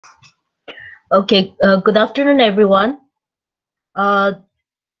Okay, good afternoon, everyone. Uh,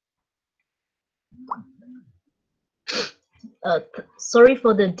 Sorry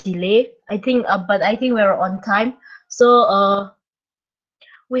for the delay. But I think we're on time. So,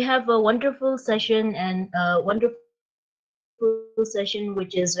 we have a wonderful session and wonderful session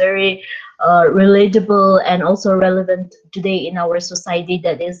which is very relatable and also relevant today in our society,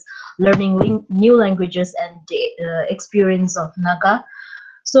 that is learning new languages and the experience of Naga.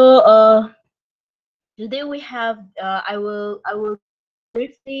 So, today we have I will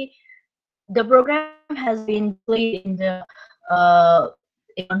briefly. The program has been displayed in the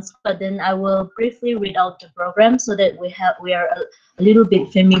on screen, but then I will briefly read out the program so that we are a little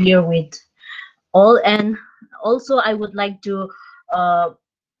bit familiar with all. And also I would like to uh,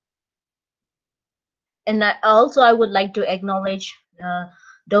 I would like to acknowledge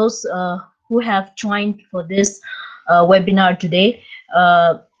those who have joined for this webinar today.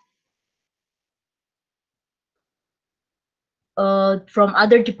 Uh, from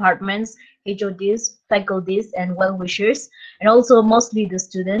other departments, HODs, faculties, and well-wishers, and also mostly the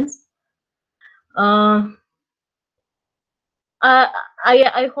students. Uh,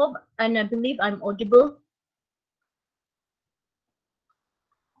 I hope and I believe I'm audible.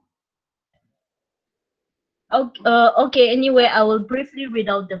 Okay, anyway, I will briefly read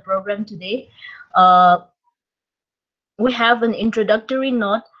out the program today. Uh, we have an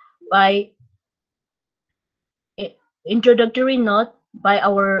by introductory note by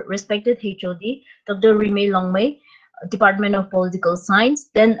our respected HOD, Dr. Rime Longmei, Department of Political Science.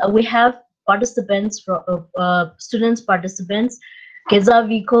 Then we have participants from students participants, Keza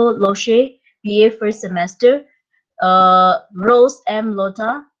Vico Loche, PA first semester, Rose M.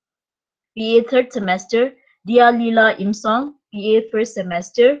 Lota, PA third semester, Dia Lila Imsong, PA first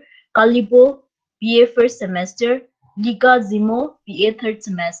semester, Kalibo, PA first semester, Lika Zimo, PA third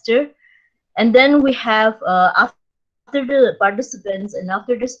semester. And then we have after the participants and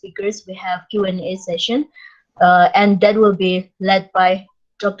after the speakers, we have Q&A session, and that will be led by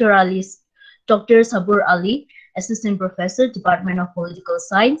Dr. Sabur Ali, Assistant Professor, Department of Political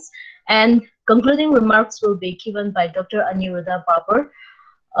Science, and concluding remarks will be given by Dr. Aniruddha Babur,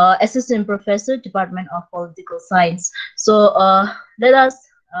 Assistant Professor, Department of Political Science. So let us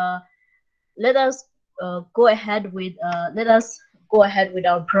uh, let us let us go ahead with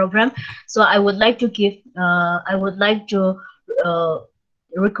our program. So I would like to uh,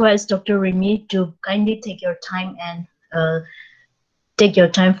 request Dr. Remy to kindly uh, take your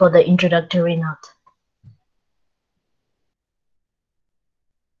time for the introductory note.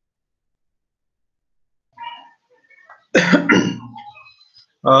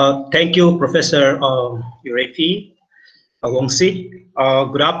 Thank you, Professor Urefi Wongsi.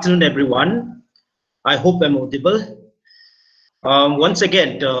 Good afternoon, everyone. I hope I'm audible. Once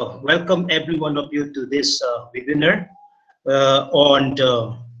again, welcome every one of you to this webinar on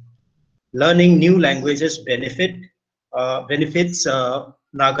learning new languages benefits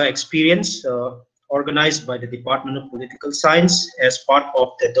Naga experience, organized by the Department of Political Science as part of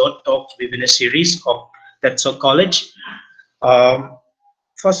the Dot Talk webinar series of Tetso College.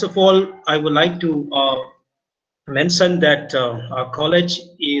 First of all, I would like to mention that our college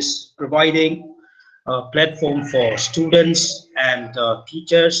is providing a platform for students and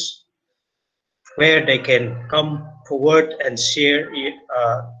teachers where they can come forward and share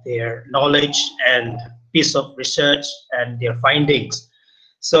their knowledge and piece of research and their findings.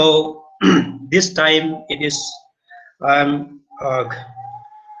 So this time it is uh,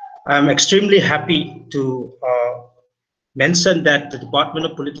 I'm extremely happy to mention that the Department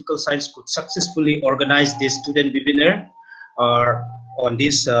of Political Science could successfully organize this student webinar on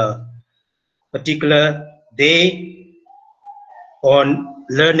this particular day on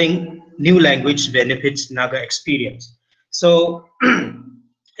learning new language benefits Naga experience. So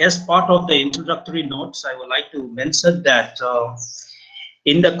as part of the introductory notes, I would like to mention that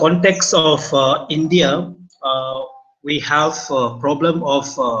in the context of India, we have a problem of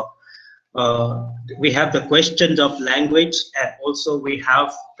we have the questions of language, and also we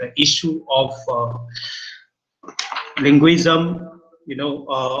have the issue of linguism.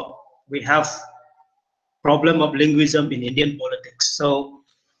 We have problem of linguism in Indian politics. So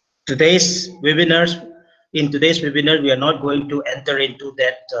today's webinars, in today's webinar, we are not going to enter into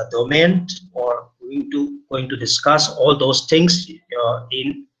that domain or going to discuss all those things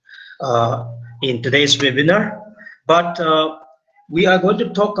in today's webinar, but we are going to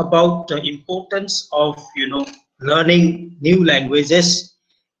talk about the importance of learning new languages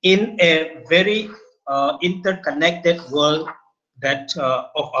in a very interconnected world that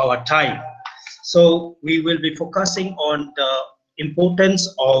of our time. So we will be focusing on the importance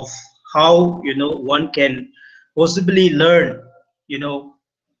of how, one can possibly learn,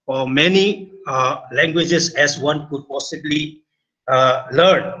 or many languages as one could possibly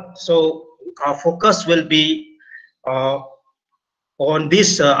learn. So our focus will be uh, on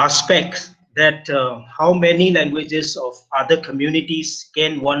this aspect, that how many languages of other communities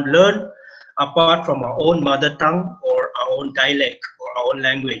can one learn apart from our own mother tongue or our own dialect or our own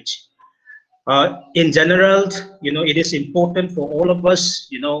language. In general, it is important for all of us,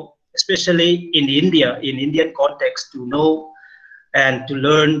 especially in India, in Indian context, to know and to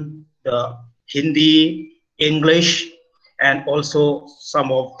learn the Hindi, English, and also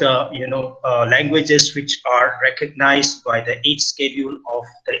some of the languages which are recognized by the 8th schedule of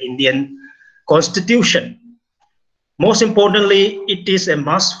the Indian Constitution. Most importantly, it is a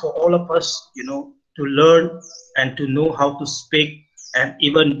must for all of us, to learn and to know how to speak, and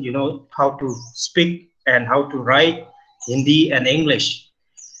even how to speak and how to write Hindi and English.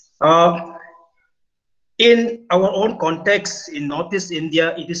 Uh, in our own context in Northeast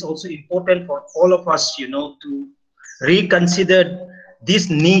India, it is also important for all of us, to reconsider this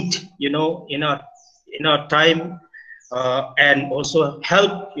need, in our time, and also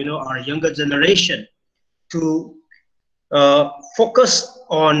help, our younger generation to focus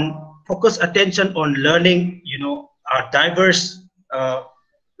attention on learning, our diverse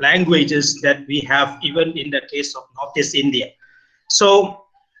languages that we have, even in the case of Northeast India. So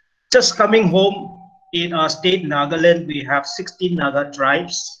just coming home, in our state Nagaland, we have 16 Naga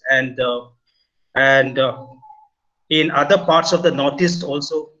tribes, and in other parts of the Northeast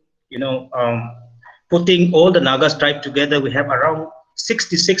also, putting all the Naga tribes together, we have around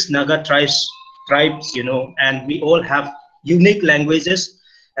 66 Naga tribes, and we all have unique languages,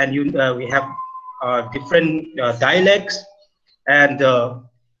 and we have different dialects, and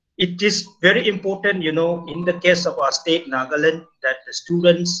it is very important, in the case of our state Nagaland, that the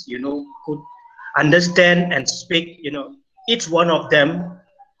students, could understand and speak, each one of them,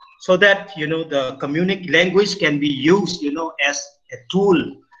 so that the community language can be used, as a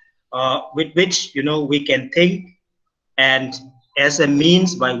tool with which we can think, and as a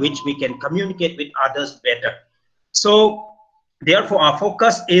means by which we can communicate with others better. So therefore our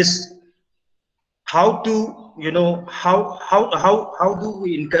focus is how to, how do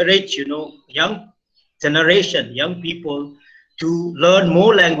we encourage, young generation, young people, to learn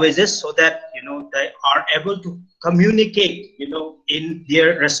more languages, so that they are able to communicate, in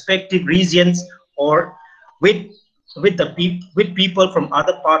their respective regions, or with with people from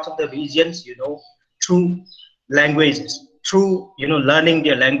other parts of the regions, through languages, through learning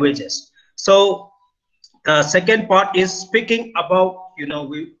their languages. So the second part is speaking about,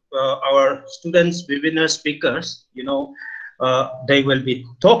 our students, webinar speakers, they will be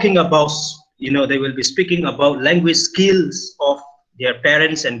talking about, they will be speaking about language skills of their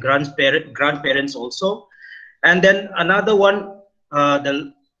parents and grandparents also. And then another one,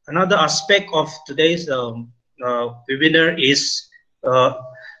 another aspect of today's webinar is uh,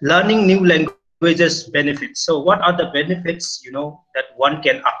 learning new languages benefits. So what are the benefits, that one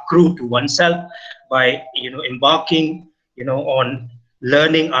can accrue to oneself by, embarking, on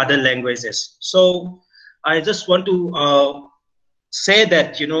learning other languages. So I just want to say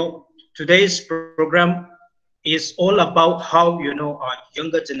that, today's program is all about how, our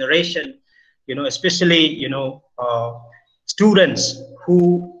younger generation, especially, students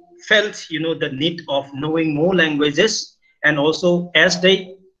who felt, the need of knowing more languages, and also as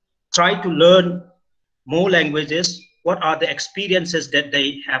they try to learn more languages, what are the experiences that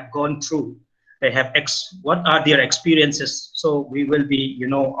they have gone through, they have what are their experiences. So we will be,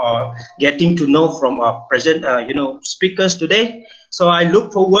 getting to know from our present, speakers today. So I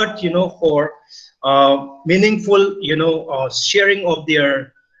look forward, for meaningful, sharing of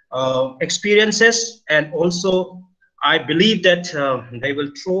their experiences, and also I believe that they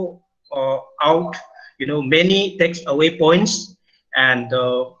will throw out, many text away points, and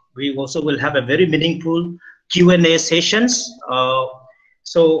we also will have a very meaningful Q&A sessions.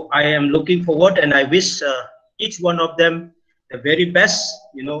 So I am looking forward, and I wish each one of them the very best,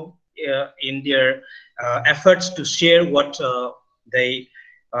 in their efforts to share what they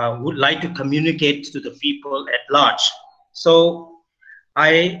would like to communicate to the people at large. So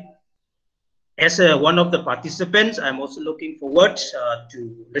I, as one of the participants, I'm also looking forward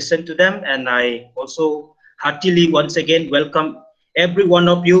to listen to them, and I also heartily once again welcome every one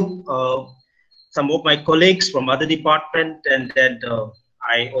of you, some of my colleagues from other department, and then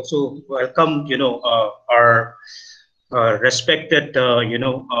I also welcome, our respected,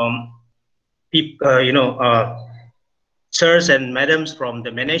 sirs and madams from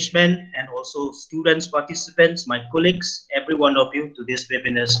the management, and also students, participants, my colleagues, every one of you to this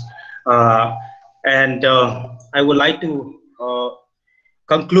webinar. Uh, and I would like to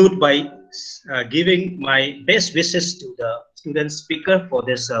conclude by giving my best wishes to the student speaker for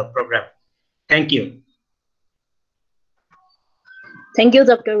this program. Thank you. Thank you,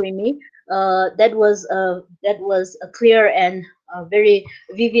 Dr. Remy. That was a clear and very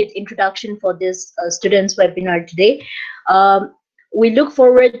vivid introduction for this students webinar today. We look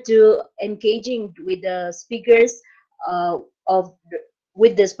forward to engaging with the speakers of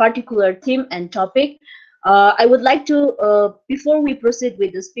with this particular theme and topic. I would like to, before we proceed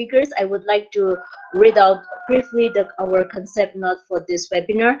with the speakers, I would like to read out briefly our concept note for this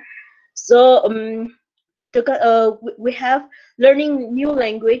webinar. So we have learning new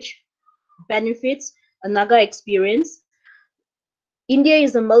language benefits a Naga experience. India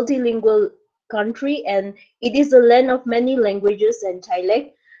is a multilingual country and it is a land of many languages and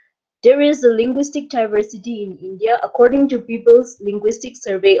dialects. There is a linguistic diversity in India. According to People's Linguistic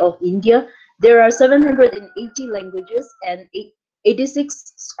Survey of India, there are 780 languages and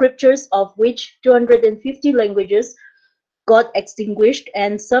 86 scriptures, of which 250 languages got extinguished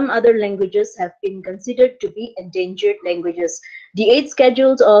and some other languages have been considered to be endangered languages. The 8th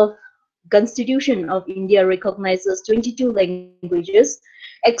schedule of Constitution of India recognizes 22 languages,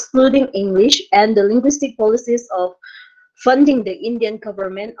 excluding English, and the linguistic policies of funding the Indian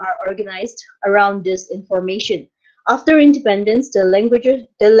government are organized around this information. After independence, the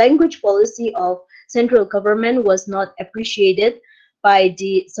language policy of central government was not appreciated by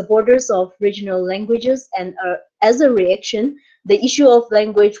the supporters of regional languages, and as a reaction, the issue of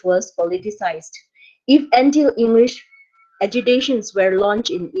language was politicized. If anti-English agitations were launched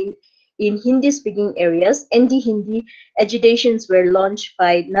in Hindi-speaking areas, anti-Hindi agitations were launched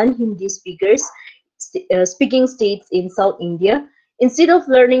by non-Hindi speakers speaking states in South India. Instead of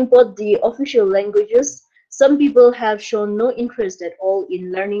learning both the official languages, some people have shown no interest at all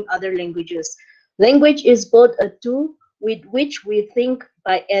in learning other languages. Language is both a tool with which we think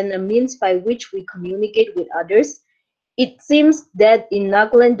by and a means by which we communicate with others. It seems that in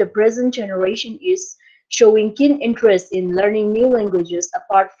Nagaland, the present generation is showing keen interest in learning new languages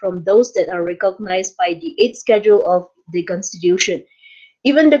apart from those that are recognized by the 8th schedule of the Constitution.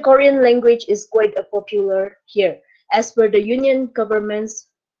 Even the Korean language is quite popular here. As per the Union government's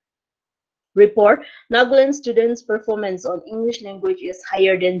report, Nagaland students' performance on English language is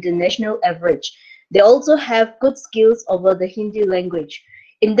higher than the national average. They also have good skills over the Hindi language.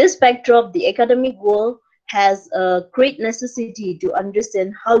 In this backdrop, the academic world has a great necessity to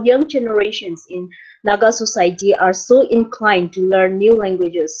understand how young generations in Naga society are so inclined to learn new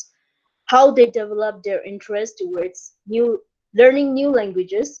languages, how they develop their interest towards learning new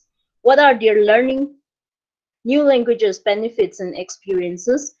languages, what are their learning new languages benefits and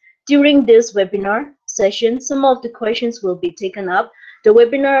experiences. During this webinar session, some of the questions will be taken up. The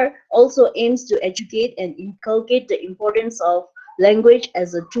webinar also aims to educate and inculcate the importance of language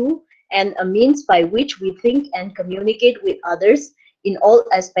as a tool and a means by which we think and communicate with others in all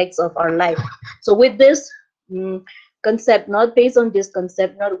aspects of our life. So with this concept, not based on this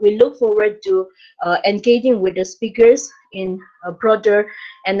concept, not we look forward to engaging with the speakers in a broader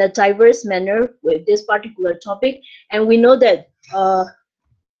and a diverse manner with this particular topic. And we know that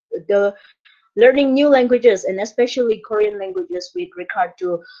the learning new languages and especially Korean languages with regard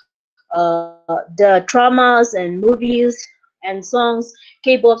to the dramas and movies and songs,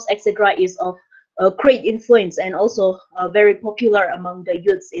 K-pops, etc., is of great influence and also very popular among the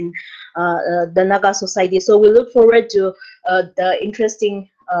youths in the Naga society. So we look forward to the interesting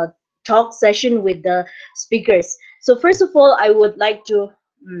talk session with the speakers. So first of all, I would like to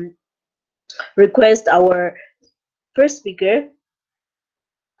request our first speaker,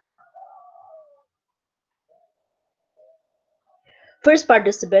 first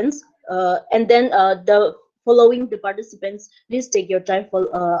participants, and then the following the participants. Please take your time for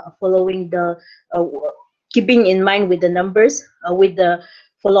following the uh, keeping in mind with the numbers with the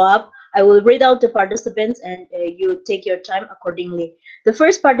follow-up. I will read out the participants and you take your time accordingly. The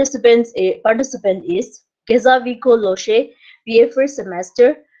first participant is Gezaviko Loshe, PA first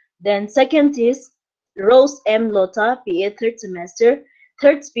semester. Then second is Rose M. Lota, PA third semester.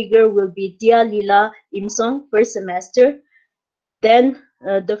 Third speaker will be Tia Lila Imsong, first semester. Then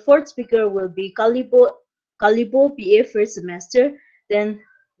the fourth speaker will be Kalibo PA first semester. Then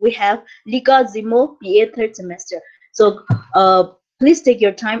we have Lika Zimo PA third semester. So please take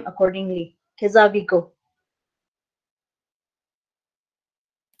your time accordingly. Kezaviko.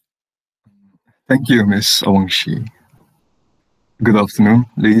 Thank you, Ms. Awangshi. Good afternoon,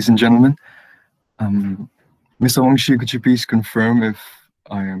 ladies and gentlemen. Ms. Awangshi, could you please confirm if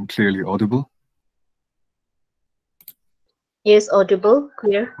I am clearly audible? Yes, audible,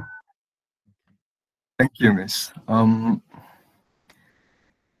 clear. Thank you, Miss.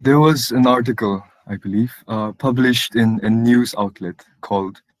 There was an article, I believe, published in a news outlet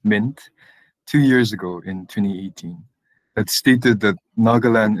called Mint 2 years ago in 2018 that stated that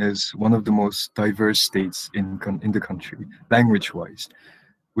Nagaland is one of the most diverse states in the country, language-wise,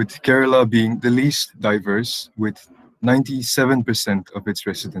 with Kerala being the least diverse, with 97% of its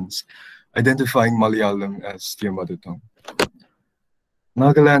residents identifying Malayalam as their mother tongue.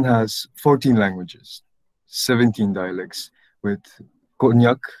 Nagaland has 14 languages, 17 dialects, with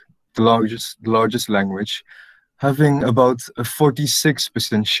Konyak, the largest language, having about a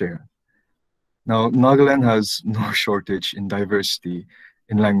 46% share. Now, Nagaland has no shortage in diversity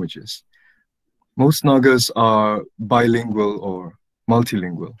in languages. Most Nagas are bilingual or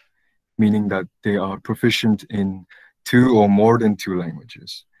multilingual, meaning that they are proficient in two or more than two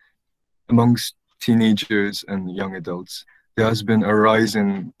languages. Amongst teenagers and young adults, there has been a rise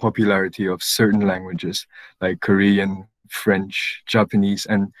in popularity of certain languages like Korean, French, Japanese,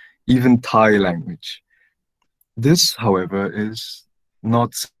 and even Thai language. This, however, is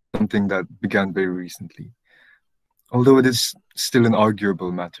not something that began very recently, although it is still an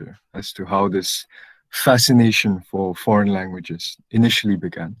arguable matter as to how this fascination for foreign languages initially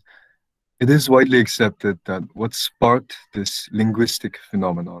began. It is widely accepted that what sparked this linguistic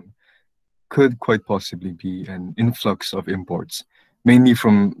phenomenon could quite possibly be an influx of imports, mainly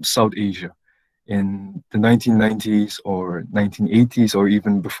from South Asia in the 1990s or 1980s or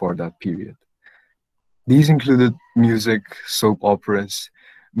even before that period. These included music, soap operas,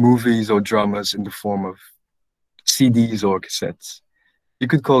 movies or dramas in the form of CDs or cassettes. You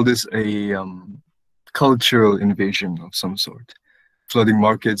could call this a cultural invasion of some sort, flooding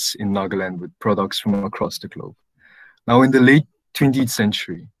markets in Nagaland with products from across the globe. Now, in the late 20th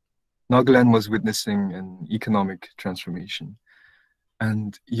century, Nagaland was witnessing an economic transformation,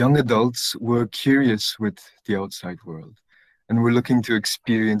 and young adults were curious with the outside world and were looking to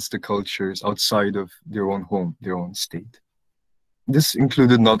experience the cultures outside of their own home, their own state. This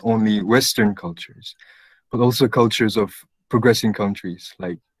included not only Western cultures, but also cultures of progressing countries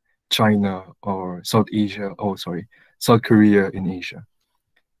like China or South Korea in Asia.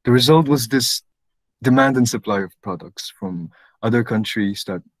 The result was this demand and supply of products from other countries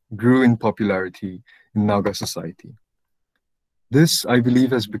that grew in popularity in Naga society. This, I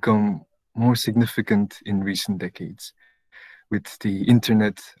believe, has become more significant in recent decades with the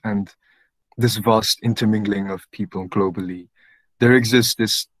internet and this vast intermingling of people globally. There exists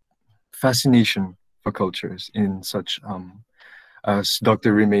this fascination for cultures in such, as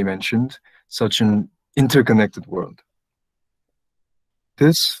Dr. Rime mentioned, such an interconnected world.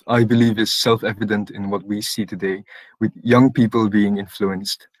 This, I believe, is self-evident in what we see today with young people being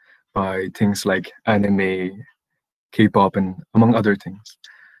influenced by things like anime, K-pop, and among other things.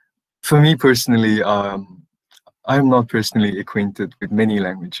 For me personally, I'm not personally acquainted with many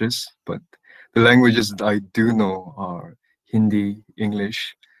languages, but the languages that I do know are Hindi,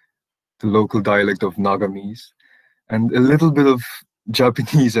 English, the local dialect of Nagamese, and a little bit of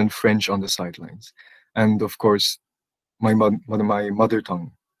Japanese and French on the sidelines. And of course, my mother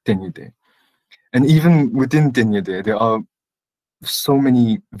tongue, Tenyide. And even within Tenyide, there are so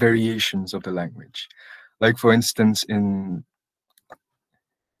many variations of the language. Like for instance, in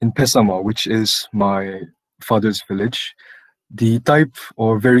Pesama, which is my father's village, the type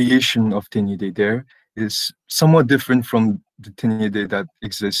or variation of Tenyide there is somewhat different from the Tenyide that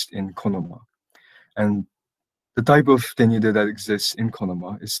exists in Konoma. And the type of Tenyide that exists in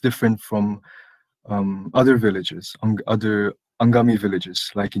Konoma is different from other villages, other Angami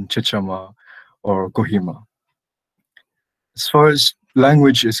villages, like in Chechama or Kohima. As far as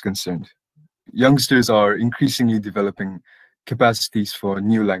language is concerned, youngsters are increasingly developing capacities for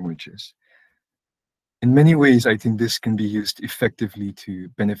new languages. In many ways, I think this can be used effectively to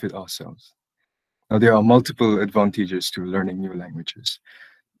benefit ourselves. Now, there are multiple advantages to learning new languages.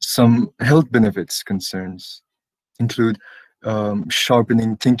 Some health benefits concerns include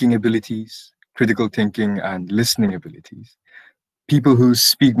sharpening thinking abilities, critical thinking, and listening abilities. People who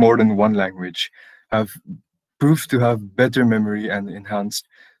speak more than one language have proved to have better memory and enhanced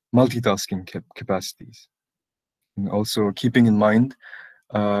multitasking capacities. And also keeping in mind,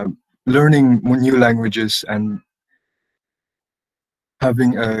 uh, learning new languages and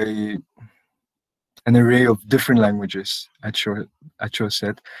having an array of different languages at your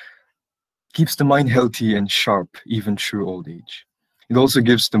set keeps the mind healthy and sharp even through old age. It also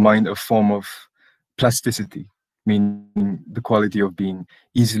gives the mind a form of plasticity, meaning the quality of being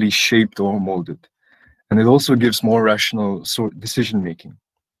easily shaped or molded. and it also gives more rational decision making.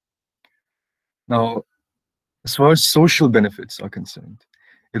 Now, as far as social benefits are concerned,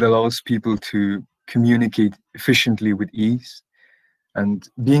 it allows people to communicate efficiently with ease, and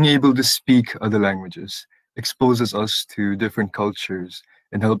being able to speak other languages exposes us to different cultures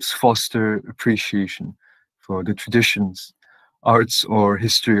and helps foster appreciation for the traditions, arts, or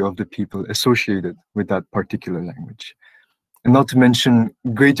history of the people associated with that particular language. And not to mention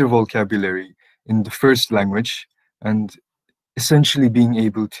greater vocabulary in the first language and essentially being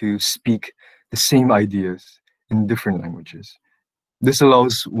able to speak the same ideas in different languages. This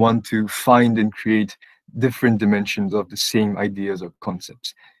allows one to find and create different dimensions of the same ideas or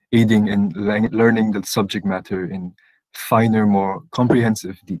concepts, aiding in learning the subject matter in finer, more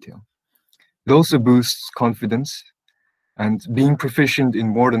comprehensive detail. It also boosts confidence, and being proficient in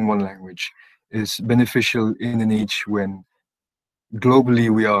more than one language is beneficial in an age when globally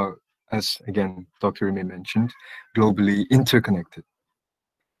we are, as again Dr. Remy mentioned, globally interconnected.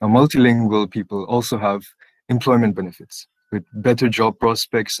 Now, multilingual people also have employment benefits with better job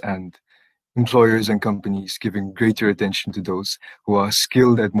prospects and employers and companies giving greater attention to those who are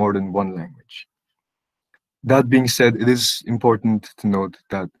skilled at more than one language. That being said, it is important to note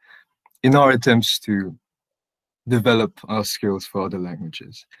that in our attempts to develop our skills for other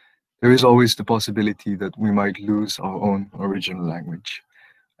languages, there is always the possibility that we might lose our own original language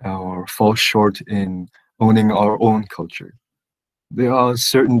or fall short in owning our own culture. There are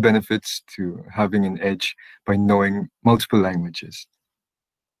certain benefits to having an edge by knowing multiple languages.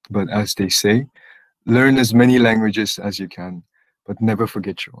 But as they say, learn as many languages as you can, but never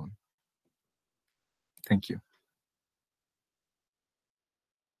forget your own. Thank you.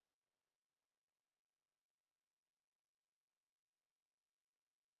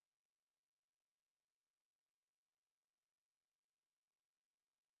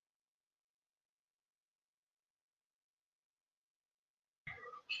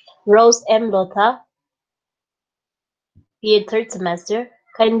 Rose M. Lota, be a third semester.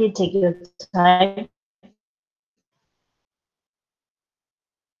 Kindly take your time.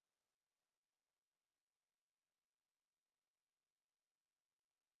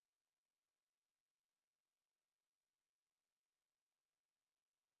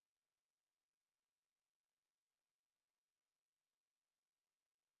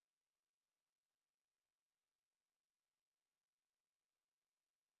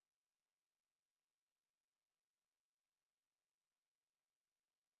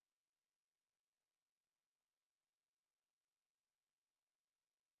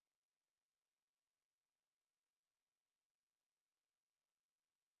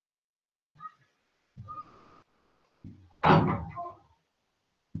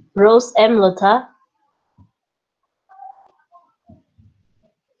 Rose M. Lota,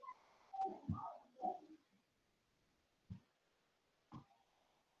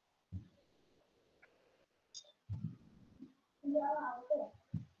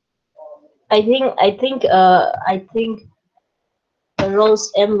 I think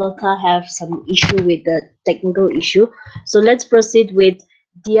Rose M. Lota have some issue with the technical issue. So let's proceed with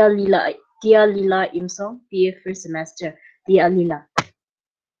Dia Lila Imsong, BA first semester. Dia Lila.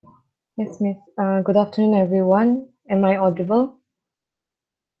 Yes, Miss. Good afternoon, everyone. Am I audible?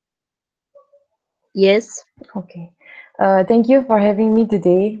 Yes. Okay. Thank you for having me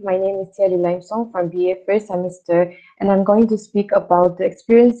today. My name is Tia Limsong from BA first semester, and I'm going to speak about the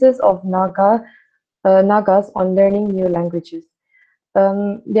experiences of Nagas on learning new languages.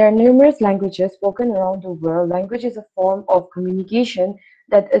 There are numerous languages spoken around the world. Language is a form of communication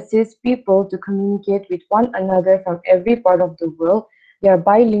that assists people to communicate with one another from every part of the world. They are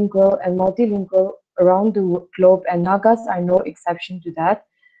bilingual and multilingual around the globe, and Nagas are no exception to that.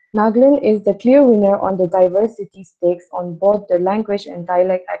 Nagaland is the clear winner on the diversity stakes on both the language and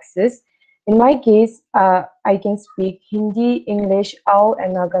dialect axis. In my case, I can speak Hindi, English, Ao,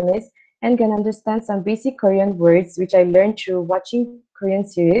 and Naganese, and can understand some basic Korean words which I learned through watching Korean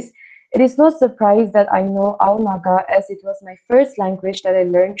series. It is no surprise that I know Ao Naga as it was my first language that I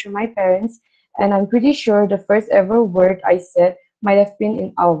learned through my parents, and I'm pretty sure the first ever word I said might have been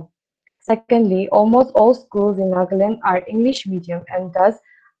in Ao. Secondly, almost all schools in Nagaland are English medium, and thus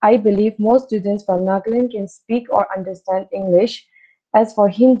I believe most students from Nagaland can speak or understand English. As for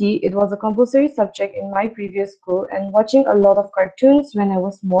Hindi, it was a compulsory subject in my previous school, and watching a lot of cartoons when I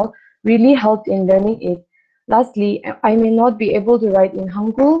was small really helped in learning it. Lastly, I may not be able to write in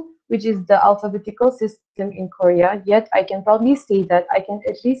Hangul, which is the alphabetical system in Korea, yet I can proudly say that I can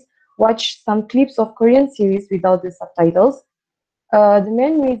at least watch some clips of Korean series without the subtitles. The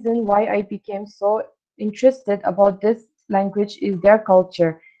main reason why I became so interested about this language is their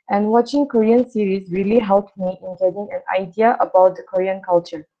culture. and watching Korean series really helped me in getting an idea about the Korean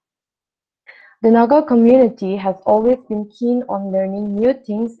culture. The Naga community has always been keen on learning new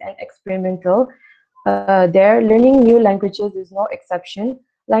things and experimental. There, learning new languages is no exception.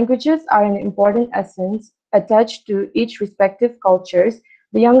 Languages are an important essence attached to each respective cultures.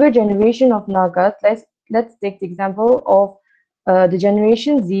 The younger generation of Nagas, let's take the example of the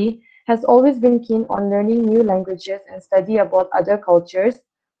Generation Z, has always been keen on learning new languages and study about other cultures.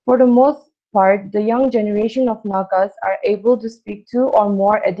 For the most part, the young generation of Nagas are able to speak two or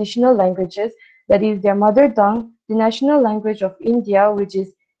more additional languages, that is, their mother tongue, the national language of India, which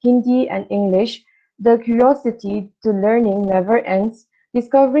is Hindi and English. The curiosity to learning never ends.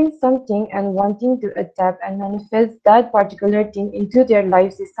 Discovering something and wanting to adapt and manifest that particular thing into their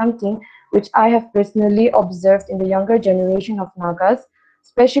lives is something which I have personally observed in the younger generation of Nagas,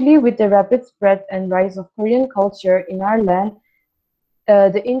 especially with the rapid spread and rise of Korean culture in our land.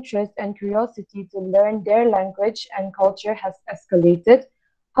 The interest and curiosity to learn their language and culture has escalated.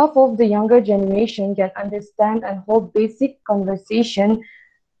 Half of the younger generation can understand and hold basic conversation.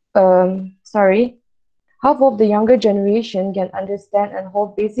 Sorry, Half of the younger generation can understand and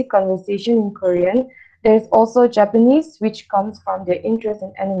hold basic conversation in Korean. There's also Japanese, which comes from their interest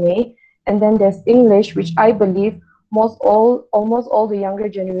in anime, and then there's English, which I believe almost all the younger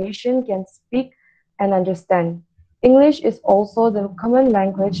generation can speak and understand. English is also the common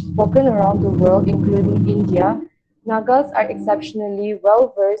language spoken around the world, including India. Nagas are exceptionally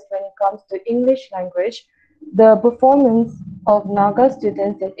well versed when it comes to English language. The performance of Naga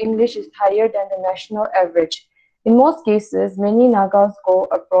students in English is higher than the national average. In most cases, many Nagas go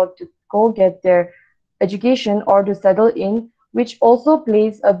abroad to go get their education or to settle in, which also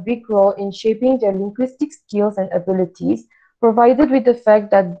plays a big role in shaping their linguistic skills and abilities, provided with the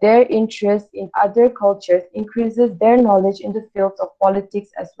fact that their interest in other cultures increases their knowledge in the fields of politics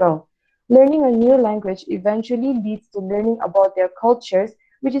as well. Learning a new language eventually leads to learning about their cultures,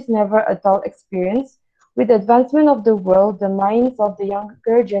 which is never a dull experience. With the advancement of the world, the minds of the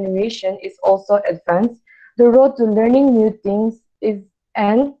younger generation is also advanced. The road to learning new things is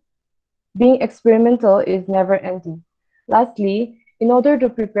and being experimental is never ending. Lastly, in order to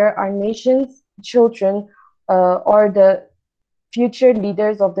prepare our nation's children or the future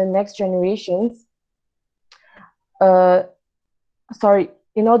leaders of the next generations, uh,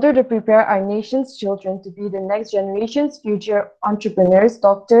 in order to prepare our nation's children to be the next generation's future entrepreneurs,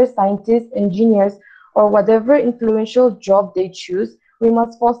 doctors, scientists, engineers, or whatever influential job they choose, we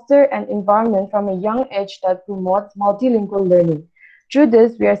must foster an environment from a young age that promotes multilingual learning. Through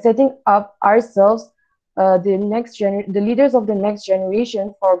this, we are setting up ourselves, the leaders of the next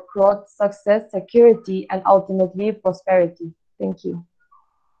generation, for growth, success, security, and ultimately prosperity. Thank you.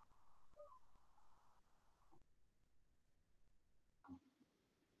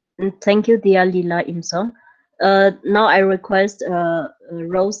 Thank you, dear Lila Imsong. Now I request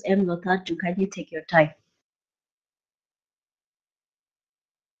Rose and Lota to kindly take your time.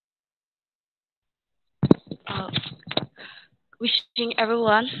 Uh, Wishing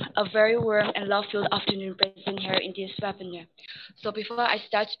everyone a very warm and love-filled afternoon present here in this webinar. So before I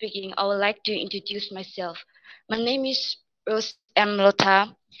start speaking, I would like to introduce myself. My name is Rose M.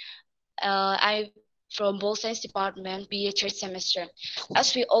 Lota. I'm from Bol Science Department, BA third semester.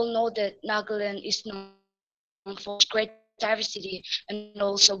 As we all know that Nagaland is known for its great diversity and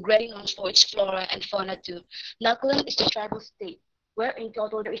also greatly known for its flora and fauna too. Nagaland is the tribal state, where in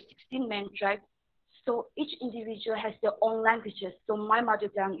total there is 16 main tribes. So each individual has their own languages. So my mother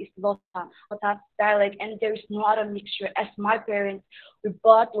tongue is Lota dialect, and there is no other mixture as my parents were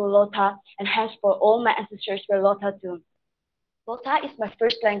both Lota, and hence for all my ancestors were Lota too. Lota is my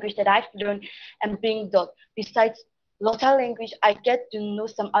first language that I've learned and being taught. Besides Lota language, I get to know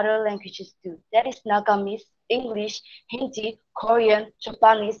some other languages too. That is Nagamese, English, Hindi, Korean,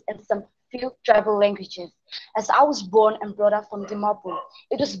 Japanese, and some few tribal languages. As I was born and brought up from Dimapur,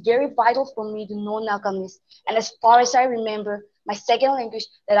 it was very vital for me to know Nagamese. And as far as I remember, my second language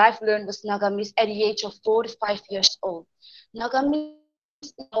that I've learned was Nagamese at the age of 4 to 5 years old. Nagamese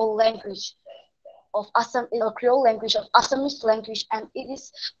is an old language of Assam, is a Creole language of Assamese language, and it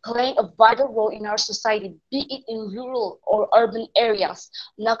is playing a vital role in our society, be it in rural or urban areas.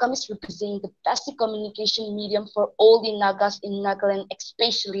 Nagamis represent the basic communication medium for all the Nagas in Nagaland,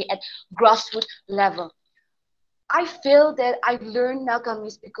 especially at grassroots level. I feel that I learned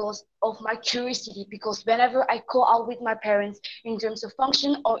Nagamis because of my curiosity, because whenever I go out with my parents in terms of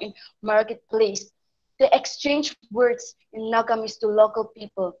function or in marketplace, they exchange words in Nagamis to local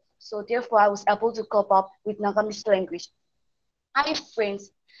people. So therefore, I was able to cope up with Nagamis language. I have friends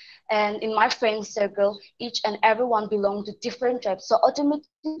And in my friend circle, each and everyone belonged to different tribes. So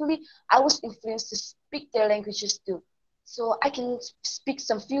automatically, I was influenced to speak their languages too. So I can speak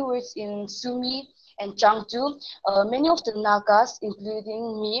some few words in Sumi and Changju. Many of the Nagas,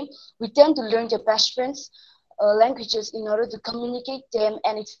 including me, we tend to learn their best friends' languages in order to communicate them,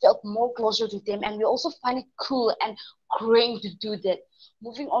 and it felt more closer to them. And we also find it cool and great to do that.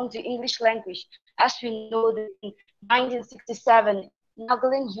 Moving on to English language, as we know that in 1967,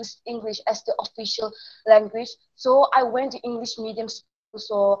 Nagaland used English as the official language. So I went to English medium school.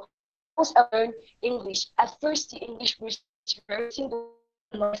 So I was learn English. At first, the English was very simple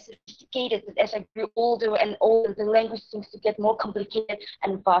and more sophisticated. But as I grew older and older, the language seems to get more complicated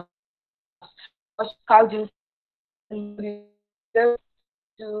and vast. I watched cartoons and movies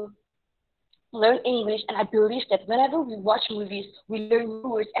to learn English, and I believe that whenever we watch movies, we learn new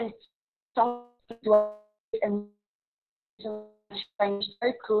words and songs to our ears and so much Spanish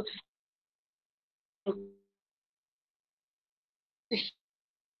very cool and to hear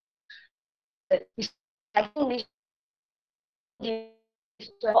that we like English Hindi as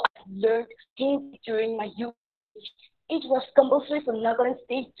well. I learned Hindi during my youth. It was compulsory for Nagaland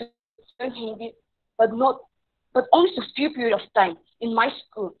state to learn Hindi, but not but only for a few period of time in my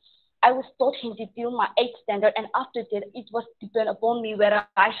school. I was taught Hindi till my 8th standard, and after that, it was depend upon me whether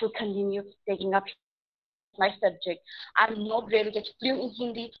I should continue taking up Hindi as my subject. I'm not really that fluent in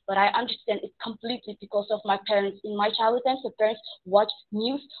Hindi, but I understand it completely because of my parents. In my childhood times, the parents watch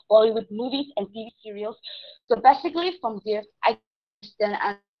news, Bollywood movies, and TV serials. So basically, from there, I can understand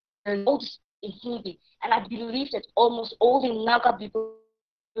and learn all the speak in Hindi, and I believe that almost all the Naga people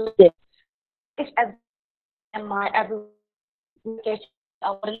do that. If everyone and my everyone communication with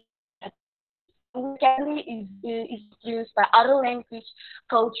our language, vocabulary is influenced by other language,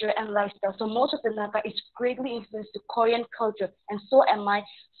 culture, and lifestyle. So most of the Naga is greatly influenced to Korean culture, and so am I.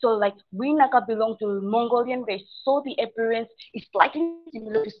 So like we Naga belong to Mongolian race, so the appearance is slightly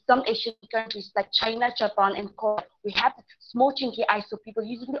similar to some Asian countries like China, Japan, and Korea. We have small chinky eyes, so people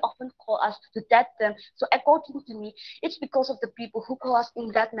usually often call us to that term. So according to me, it's because of the people who call us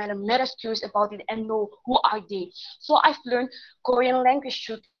in that manner made us curious about it and know who are they. So I've learned Korean language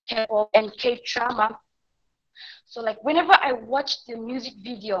through K-pop and K-drama. So like whenever I watch the music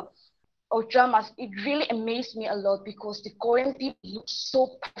video or dramas, it really amazed me a lot because the Korean people look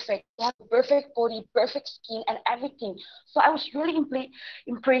so perfect. They have a perfect body, perfect skin, and everything. So I was really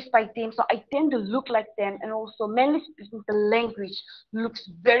impressed by them. So I tend to look like them, and also mainly speaking, the language looks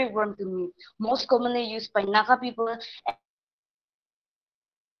very warm to me. Most commonly used by Naga people and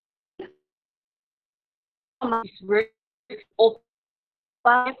drama is word,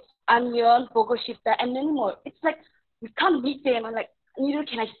 opa, onion, bogo shifta, and many more. It's like we can't meet them, and like neither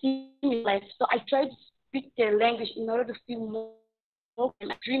can I see them in life. So I try to speak their language in order to feel more.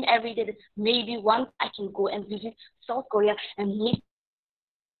 I dream every day that maybe one I can go and visit South Korea and meet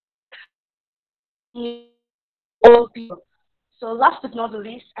all people. So last but not the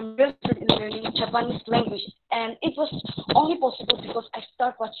least, I'm really interested in learning Japanese language, and it was only possible because I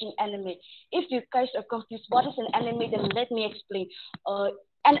started watching anime. If you guys are confused, what is an anime? Then let me explain.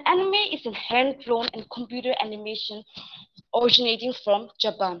 An anime is a hand-drawn and computer animation originating from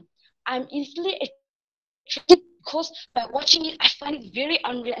Japan. I'm easily attracted because by watching it, I find it very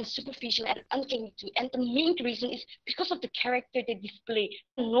unreal and superficial and uncanny too. And the main reason is because of the character they display.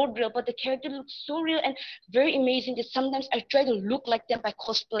 They are not real, but the character looks so real and very amazing that sometimes I try to look like them by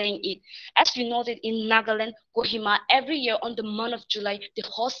cosplaying it. As we know that in Nagaland, Kohima, every year on the month of July, they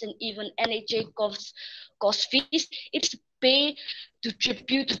host an event, NHA Ghost Feast. It's to pay to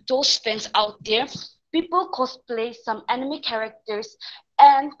tribute to those fans out there. People cosplay some anime characters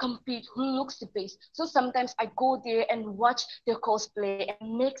and compete who looks the best. So sometimes I go there and watch their cosplay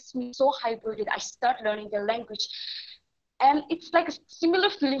and makes me so hyper that I start learning their language. And it's like a similar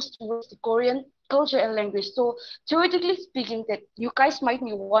feelings towards the Korean culture and language. So theoretically speaking, that you guys might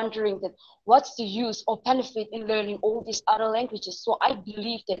be wondering that what's the use or benefit in learning all these other languages. So I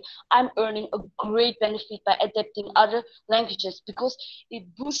believe that I'm earning a great benefit by adapting other languages because it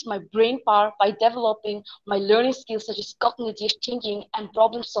boosts my brain power by developing my learning skills such as cognitive thinking and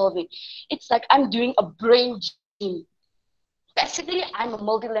problem solving. It's like I'm doing a brain gym. Basically, I'm a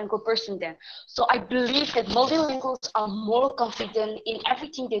multilingual person then. So I believe that multilinguals are more confident in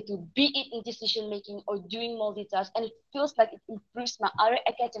everything they do, be it in decision making or doing multitask. And it feels like it improves my other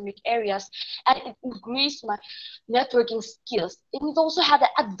academic areas and it increases my networking skills. It also had the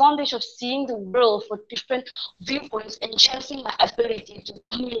advantage of seeing the world for different viewpoints and enhancing my ability to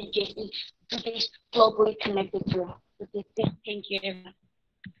communicate in today's globally connected world. So that's it. Thank you, everyone.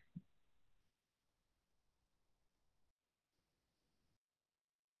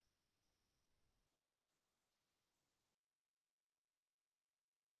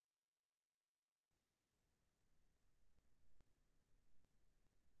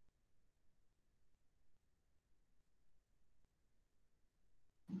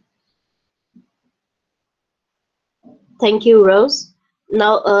 Thank you, Rose.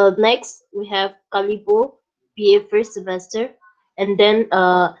 Now, next we have Kalibo, PA first semester, and then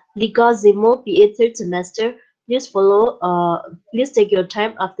Liga Zemo, PA third semester. Please follow. Please take your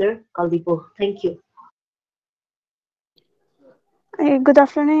time after Kalibo. Thank you. Good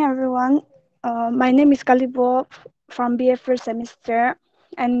afternoon, everyone. My name is Kalibo from BA first semester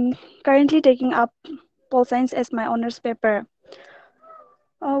and currently taking up Pol Science as my honors paper.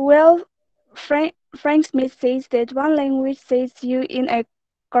 Well, Frank Smith says that one language saves you in a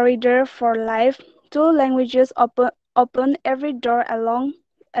corridor for life. Two languages open every door along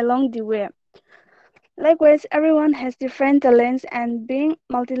the way. Likewise, everyone has different talents, and being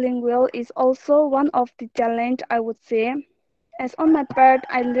multilingual is also one of the talents, I would say. As on my part,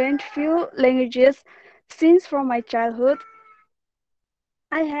 I learned few languages since from my childhood.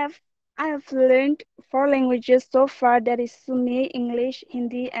 I have I have learned four languages so far, that is Sumi, English,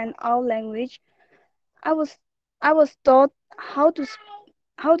 Hindi, and our language. I was I was taught how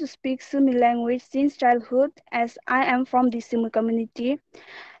to speak Sumi language since childhood, as I am from the Sumi community.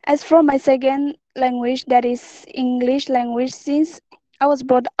 As for my second language, that is English language, since I was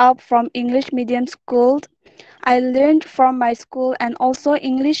brought up from English medium school, I learned from my school, and also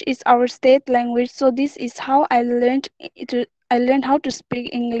English is our state language, so this is how I learned how to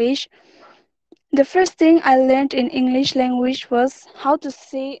speak English. The first thing I learned in English language was how to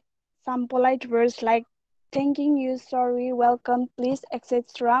say some polite words like thanking you, sorry, welcome, please,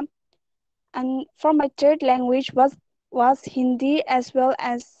 etc. And for my third language was Hindi, as well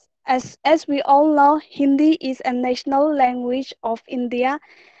as we all know, Hindi is a national language of India,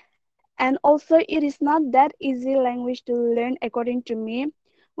 and also it is not that easy language to learn according to me.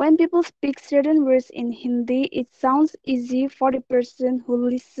 When people speak certain words in Hindi, it sounds easy for the person who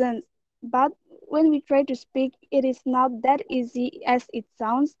listens, but when we try to speak, it is not that easy as it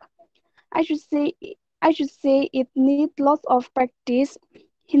sounds. I should say it needs lots of practice.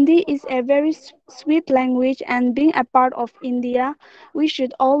 Hindi is a very sweet language, and being a part of India, we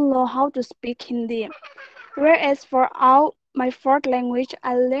should all know how to speak Hindi. Whereas for my fourth language,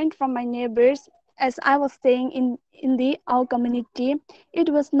 I learned from my neighbors, as I was staying in the our community. It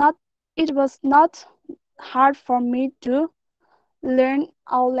was not it was not hard for me to learn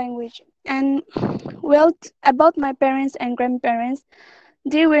our language. And well, about my parents and grandparents,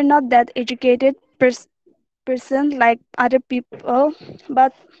 they were not that educated person like other people,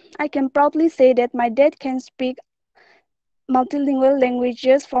 but I can proudly say that my dad can speak multilingual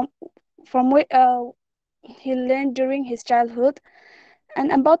languages from what he learned during his childhood.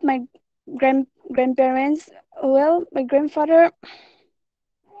 And about my grandparents, well, my grandfather,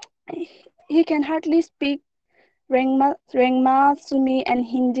 he can hardly speak Rengma, Sumi, and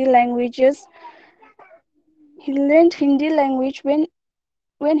Hindi languages. He learned Hindi language when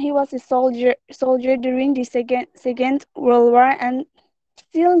he was a soldier during the second World War, and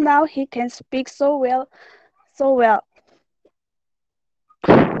still now he can speak so well.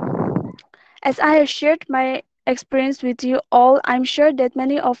 As I have shared my experience with you all, I'm sure that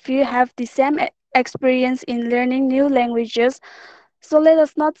many of you have the same experience in learning new languages. So let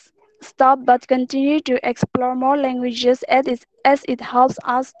us not stop but continue to explore more languages, as it helps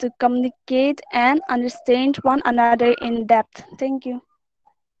us to communicate and understand one another in depth. Thank you.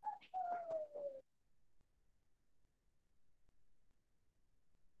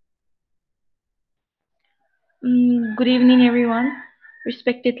 Good evening, everyone,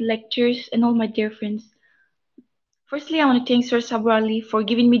 respected lecturers, and all my dear friends. Firstly, I want to thank Sir Sabrali for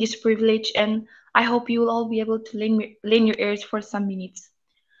giving me this privilege, and I hope you will all be able to lend your ears for some minutes.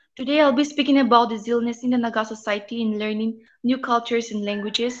 Today, I'll be speaking about the zealness in the Naga society in learning new cultures and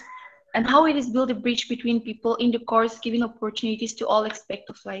languages, and how it has built a bridge between people in the course, giving opportunities to all aspects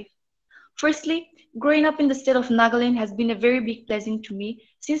of life. Firstly, growing up in the state of Nagaland has been a very big blessing to me,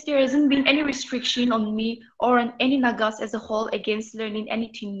 since there hasn't been any restriction on me or on any Nagas as a whole against learning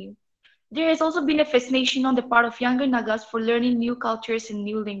anything new. There has also been a fascination on the part of younger Nagas for learning new cultures and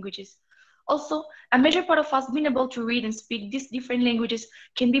new languages. Also, a major part of us being able to read and speak these different languages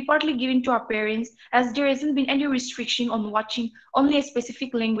can be partly given to our parents, as there hasn't been any restriction on watching only a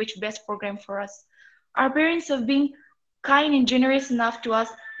specific language-based program for us. Our parents have been kind and generous enough to us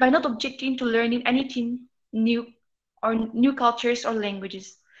by not objecting to learning anything new or new cultures or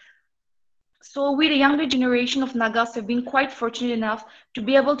languages. So we, the younger generation of Nagas, have been quite fortunate enough to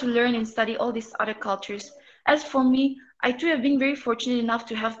be able to learn and study all these other cultures. As for me, I too have been very fortunate enough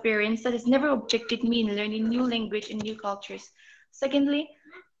to have parents that has never objected me in learning new language and new cultures. Secondly,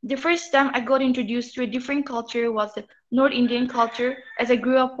 the first time I got introduced to a different culture was the North Indian culture, as I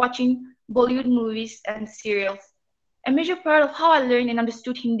grew up watching Bollywood movies and serials. A major part of how I learned and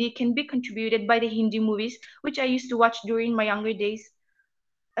understood Hindi can be contributed by the Hindi movies, which I used to watch during my younger days.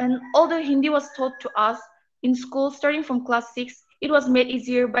 And although Hindi was taught to us in school starting from class 6, it was made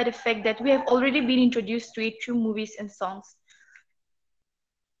easier by the fact that we have already been introduced to it through movies and songs.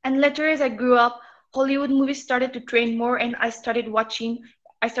 And later as I grew up, Hollywood movies started to trend more and I started watching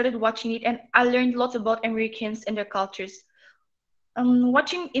it and I learned lots about Americans and their cultures.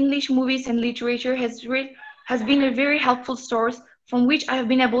 Watching English movies and literature has been a very helpful source from which I have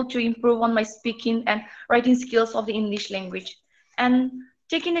been able to improve on my speaking and writing skills of the English language. And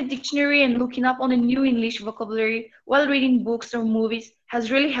taking a dictionary and looking up on a new English vocabulary while reading books or movies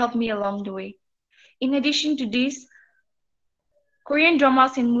has really helped me along the way. In addition to this, Korean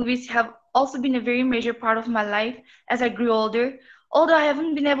dramas and movies have also been a very major part of my life as I grew older. Although I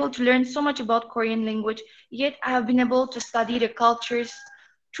haven't been able to learn so much about Korean language, yet I have been able to study their cultures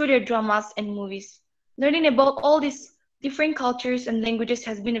through their dramas and movies. Learning about all these different cultures and languages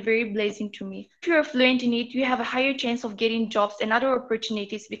has been a very blessing to me. If you are fluent in it, you have a higher chance of getting jobs and other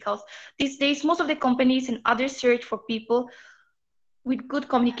opportunities because these days most of the companies and others search for people with good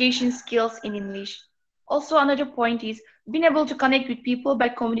communication skills in English. Also, another point is being able to connect with people by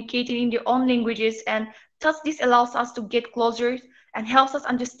communicating in their own languages, and thus this allows us to get closer and helps us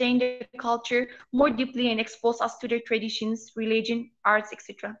understand their culture more deeply and expose us to their traditions, religion, arts,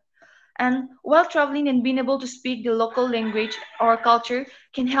 etc. And while traveling and being able to speak the local language or culture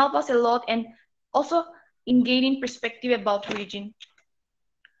can help us a lot and also in gaining perspective about region.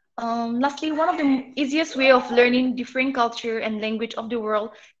 Lastly, one of the easiest way of learning different culture and language of the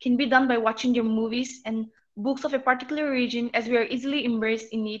world can be done by watching their movies and books of a particular region as we are easily immersed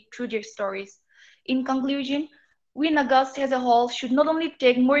in it through their stories. In conclusion, we Nagas as a whole should not only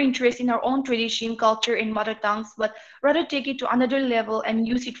take more interest in our own tradition, culture, and mother tongues, but rather take it to another level and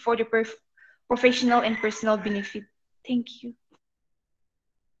use it for the professional and personal benefit. Thank you.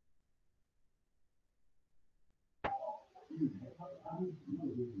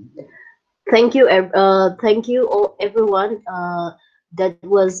 Thank you, all, everyone. That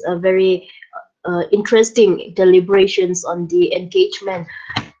was a very interesting deliberations and engagement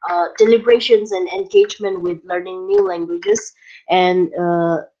with learning new languages, and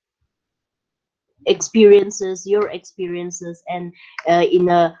your experiences, and in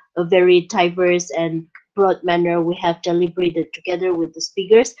a very diverse and broad manner, we have deliberated together with the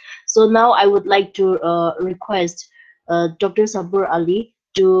speakers. So now I would like to request Dr. Sabur Ali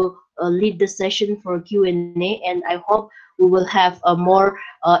to lead the session for Q&A, and I hope we will have a more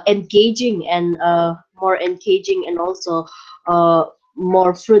engaging and also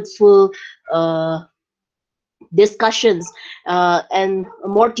more fruitful discussions and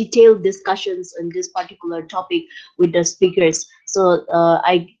more detailed discussions on this particular topic with the speakers. So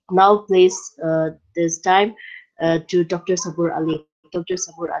I now place this time to Dr. Sabur Ali. Dr.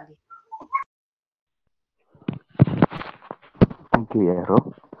 Sabur Ali. Thank you,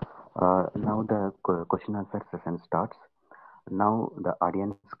 Yero. Now the question answer session starts. Now the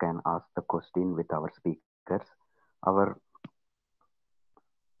audience can ask the question with our speakers. Our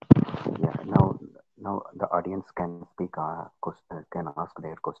yeah now the audience can speak can ask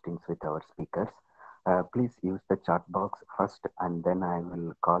their questions with our speakers. Please use the chat box first, and then I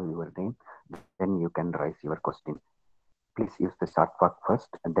will call your name. Then you can raise your question. Please use the chat box first,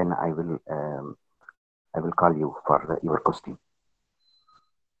 and then I will call you for your question.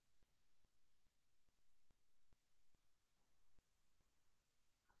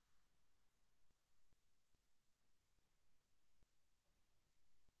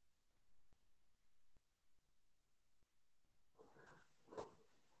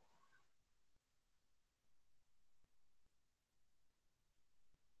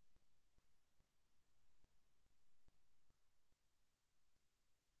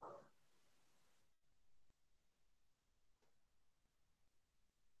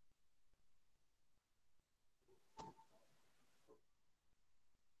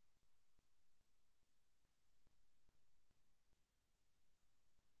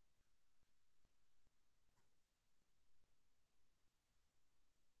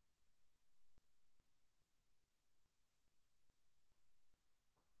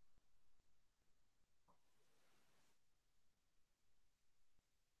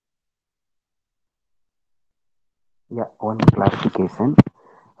 Yeah, one clarification.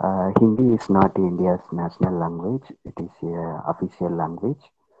 Hindi is not India's national language. It is a official language.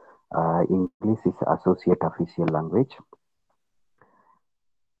 English is associate official language.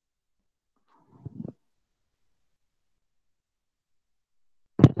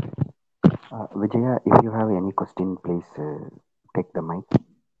 Vijaya, if you have any question, please take the mic.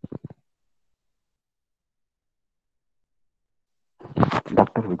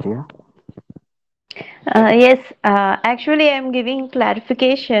 Dr. Vijaya? Yes, actually, I'm giving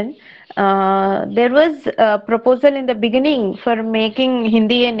clarification. There was a proposal in the beginning for making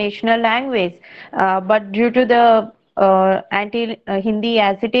Hindi a national language, but due to the anti-Hindi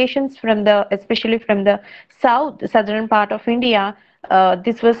agitations from the, especially from the southern part of India,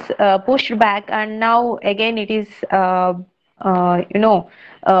 this was pushed back, and now again it is, you know,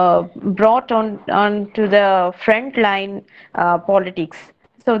 brought on to the front line politics.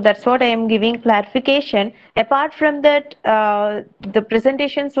 So that's what I am giving clarification. Apart from that, the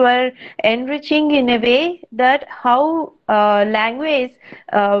presentations were enriching in a way that how language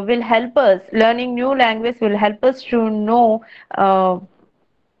will help us, learning new language will help us to know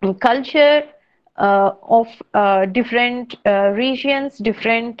culture of different regions,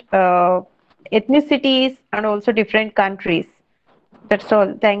 different ethnicities, and also different countries. That's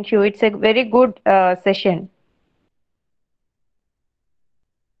all. Thank you. It's a very good session.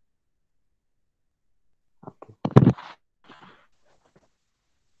 Okay.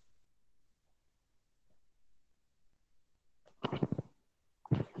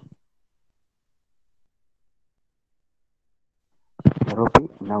 Robi,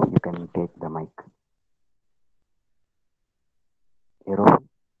 now you can take the mic. Robi,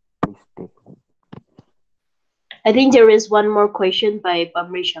 please take. I think there is one more question by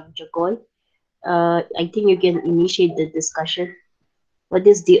Pamrisham Jagol. I think you can initiate the discussion. What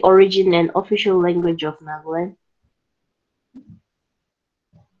is the origin and official language of Nagaland?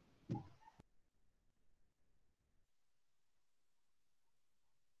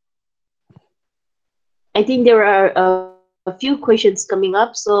 I think there are a few questions coming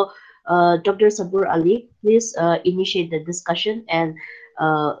up. So, Dr. Sabur Ali, please initiate the discussion and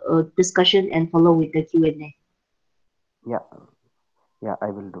follow with the Q&A. Yeah, yeah,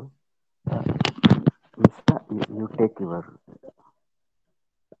 I will do. Mr. You take your.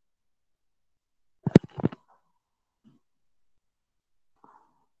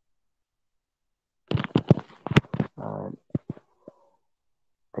 Uh,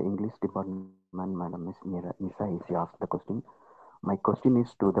 the English department, Madam Miss Nisa, is asked the question. My question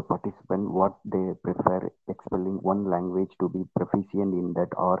is to the participant what they prefer, expelling one language to be proficient in that,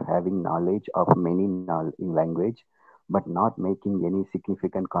 or having knowledge of many in language but not making any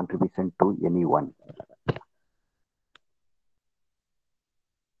significant contribution to any one.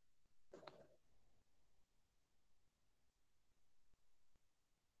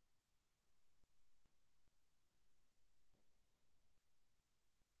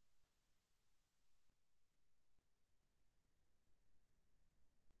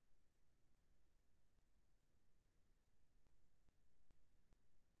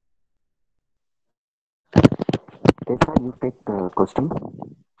 Kesa, you take the question.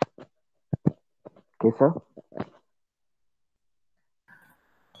 Kesa?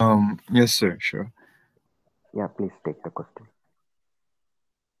 Yes, sir, sure. Yeah, please take the question.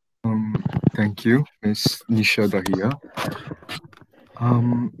 Thank you, Miss Nisha Dahiya.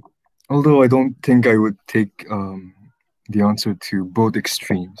 Although I don't think I would take the answer to both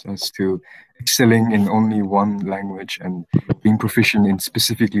extremes as to excelling in only one language and being proficient in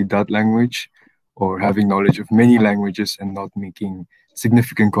specifically that language, or having knowledge of many languages and not making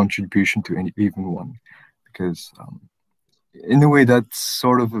significant contribution to any even one, because in a way that's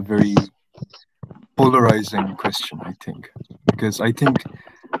sort of a very polarizing question, I think, because I think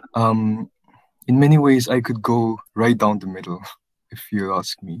in many ways I could go right down the middle if you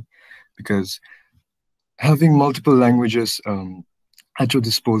ask me, because having multiple languages at your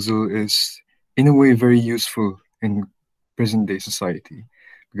disposal is in a way very useful in present day society,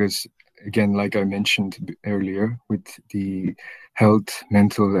 because again, like I mentioned earlier, with the health,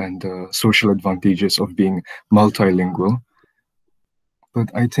 mental, and social advantages of being multilingual.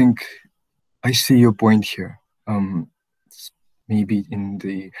 But I think I see your point here. Maybe in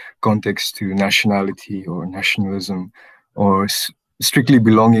the context to nationality or nationalism, or strictly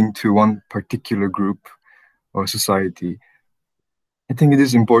belonging to one particular group or society. I think it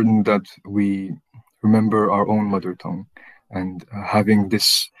is important that we remember our own mother tongue, and having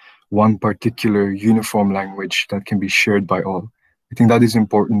this one particular uniform language that can be shared by all. I think that is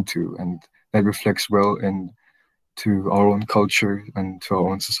important too, and that reflects well into our own culture and to our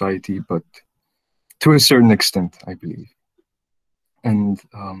own society, but to a certain extent, I believe. And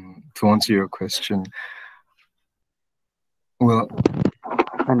to answer your question, well,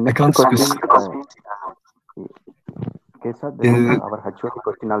 And I next can't question, specify. Kesa, then our HOD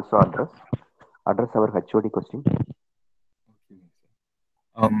question also address our HOD question.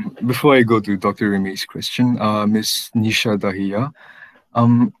 Before I go to Dr. Reme's question, Miss Nisha Dahiya,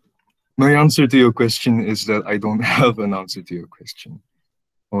 my answer to your question is that I don't have an answer to your question.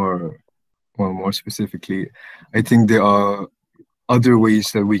 or well, more specifically, I think there are other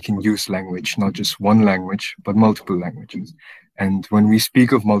ways that we can use language, not just one language, but multiple languages. And when we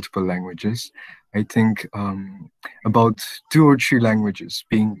speak of multiple languages, I think about two or three languages,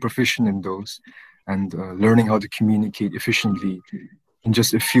 being proficient in those and learning how to communicate efficiently in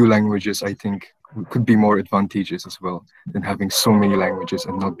just a few languages, I think could be more advantageous as well than having so many languages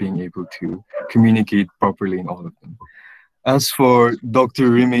and not being able to communicate properly in all of them. As for Dr.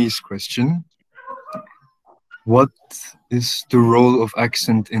 Rime's question, what is the role of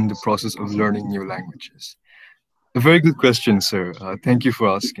accent in the process of learning new languages? A very good question, sir. Thank you for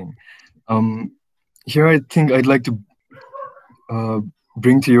asking. Um, Here, I think I'd like to uh,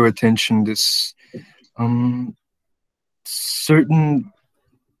 bring to your attention this um, certain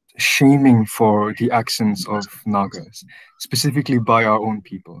shaming for the accents of Nagas, specifically by our own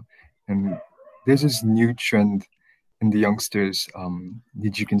people. And there's this new trend in the youngsters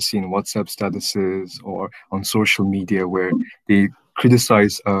that you can see in WhatsApp statuses or on social media where they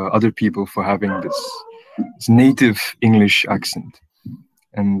criticize other people for having this native English accent.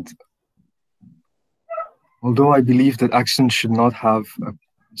 And although I believe that accent should not have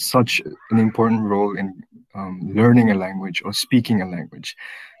such an important role in learning a language or speaking a language,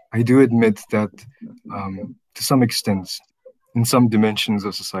 I do admit that to some extent, in some dimensions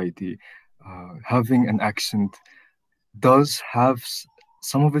of society, having an accent does have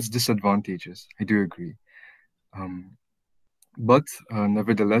some of its disadvantages. I do agree. Um, but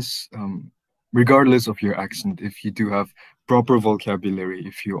nevertheless, regardless of your accent, if you do have proper vocabulary,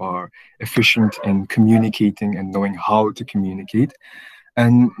 if you are efficient in communicating and knowing how to communicate,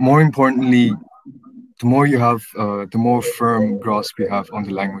 and more importantly, the more you have, the more firm grasp you have on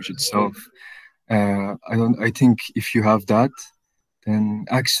the language itself. I think if you have that, then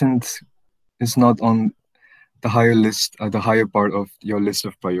accent is not on the higher list, the higher part of your list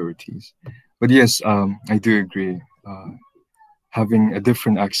of priorities. But yes, I do agree. Having a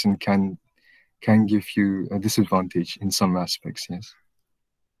different accent can give you a disadvantage in some aspects. Yes.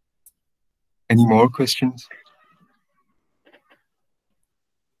 Any more questions?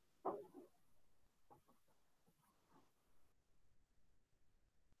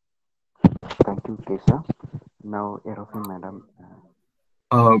 Thank you, Kesha. Now, Erofin, madam.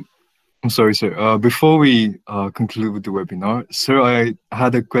 Uh, I'm sorry, sir. Before we conclude with the webinar, sir, I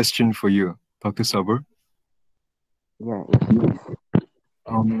had a question for you, Dr. Sabar. Yeah, yes, please.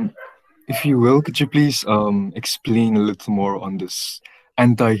 Um, if you will, could you please explain a little more on this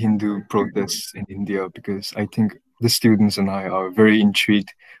anti-Hindu protests in India? Because I think the students and I are very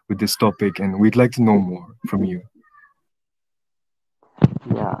intrigued with this topic, and we'd like to know more from you.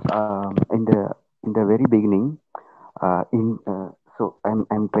 Yeah, in the very beginning, in so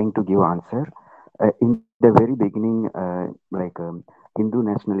I'm trying to give answer. In the very beginning, Hindu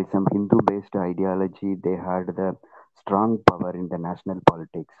nationalism, Hindu-based ideology, they had the strong power in the national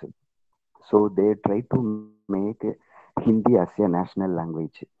politics. So they tried to make Hindi as a national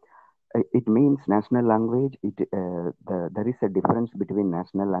language. It means national language. There is a difference between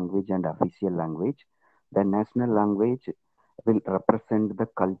national language and official language. The national language will represent the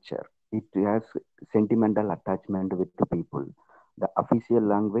culture. It has sentimental attachment with the people. The official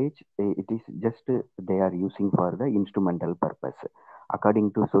language, it is just they are using for the instrumental purpose.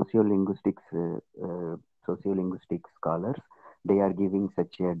 According to sociolinguistic scholars, they are giving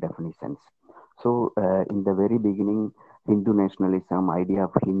such a definitions. So in the very beginning, Hindu nationalism, idea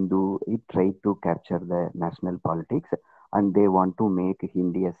of Hindu, it tried to capture the national politics and they want to make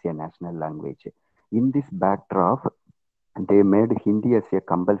Hindi as a national language. In this backdrop, they made Hindi as a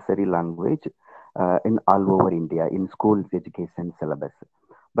compulsory language in all over India in schools education syllabus.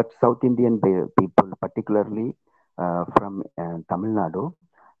 But South Indian people, particularly from Tamil Nadu,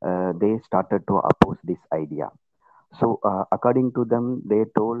 they started to oppose this idea. So, according to them, they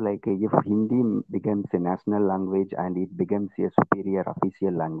told like if Hindi becomes a national language and it becomes a superior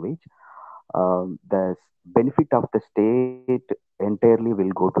official language, the benefit of the state entirely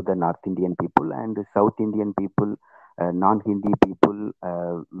will go to the North Indian people and the South Indian people, non-Hindi people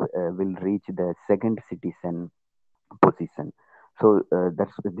will reach the second citizen position. So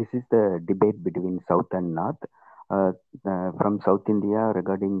this is the debate between South and North. Uh, from South India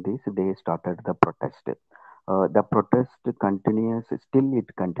regarding this, they started the protest. The protest continues, still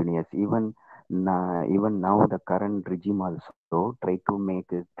it continues. Even now, the current regime also try to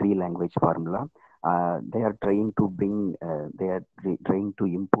make a three-language formula. They are trying to trying to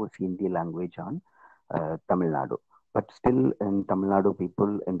impose Hindi language on Tamil Nadu. But still, in Tamil Nadu,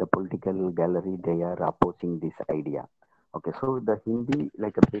 people in the political gallery they are opposing this idea. Okay, so the Hindi,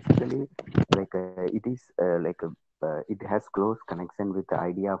 basically, it is it has close connection with the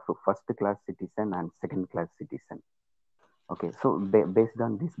idea of a first class citizen and second class citizen. Okay, so based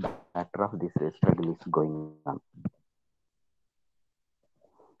on this backdrop, this struggle is going on.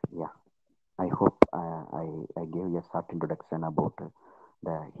 Yeah, I hope I gave you a short introduction about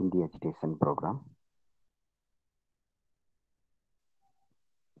the Hindi agitation program.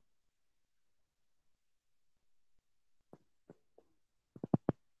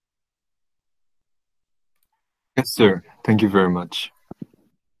 Yes, sir. Thank you very much.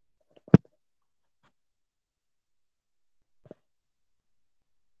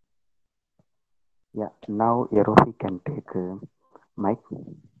 Yeah, now Yerofi can take mic.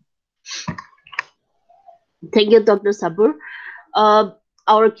 Thank you, Dr. Sabur.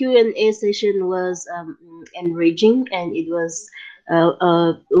 Our Q&A session was enriching, and it was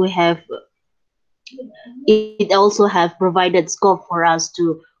we have it also have provided scope for us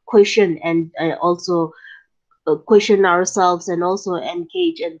to question and also question ourselves and also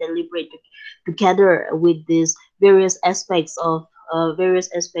engage and deliberate together with these various aspects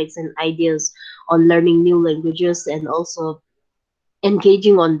and ideas on learning new languages and also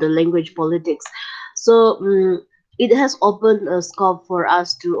engaging on the language politics. So it has opened a scope for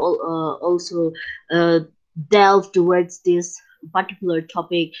us to also delve towards this particular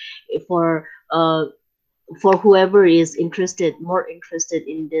topic for uh, for whoever is more interested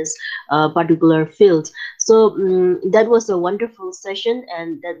in this particular field. So that was a wonderful session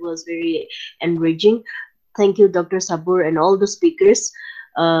and that was very enriching. Thank you, Dr. Sabur, and all the speakers.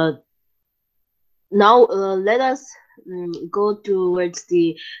 Now let us go towards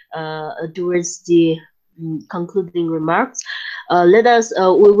the concluding remarks. We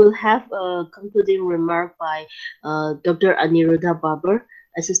will have a concluding remark by Dr. Aniruddha Babar,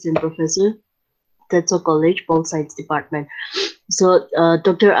 Assistant Professor, Tetso College, Pol Science Department. So,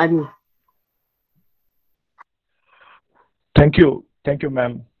 Dr. Ani. Thank you,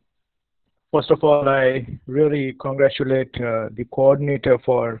 ma'am. First of all, I really congratulate the coordinator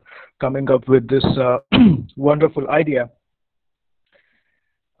for coming up with this wonderful idea.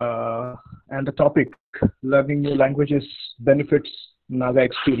 And the topic, learning new languages benefits Naga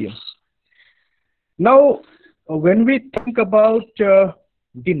experience. Now, when we think about the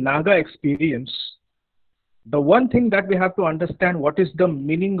Naga experience, the one thing that we have to understand, what is the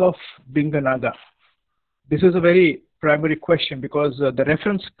meaning of being a Naga? This is a very primary question because the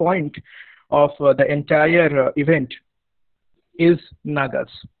reference point of the entire event is Nagas,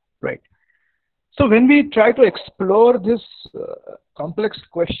 right? So when we try to explore this complex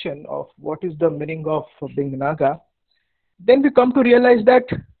question of what is the meaning of being Naga, then we come to realize that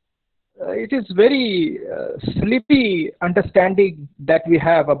it is very sleepy understanding that we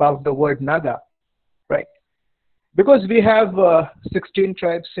have about the word Naga, right? Because we have 16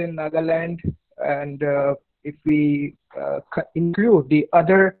 tribes in Nagaland, and if we include the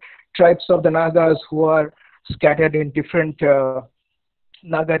other tribes of the Nagas who are scattered in different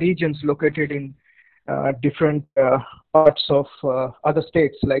Naga regions located in different parts of other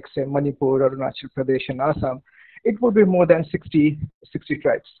states like say Manipur, Arunachal Pradesh and Assam, it would be more than 60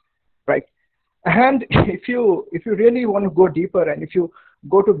 tribes, right? And if you really want to go deeper and if you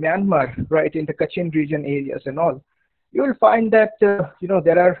go to Myanmar, right, in the Kachin region areas and all, you will find that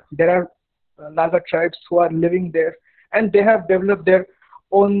there are Naga tribes who are living there, and they have developed their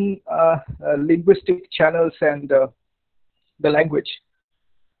own linguistic channels and the language.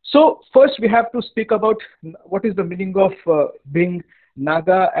 So first we have to speak about what is the meaning of being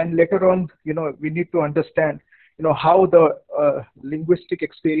Naga, and later on, we need to understand, how the linguistic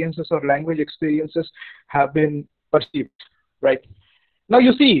experiences or language experiences have been perceived, right? Now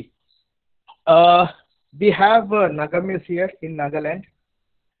you see, we have Nagamis here in Nagaland,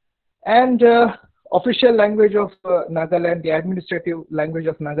 and official language of Nagaland, the administrative language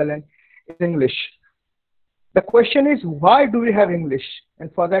of Nagaland is English. The question is, why do we have English?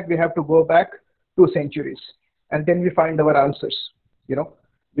 And for that, we have to go back 2 centuries. And then we find our answers,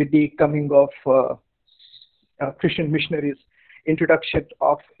 with the coming of Christian missionaries, introduction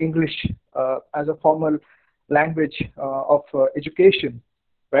of English as a formal language of education,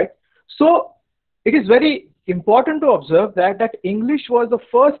 right? So it is very important to observe that English was the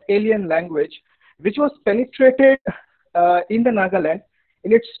first alien language which was penetrated in the Nagaland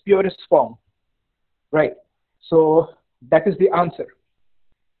in its purest form, right? So that is the answer.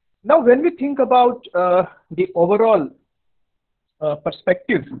 Now, when we think about the overall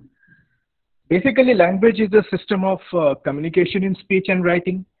perspective, basically language is a system of communication in speech and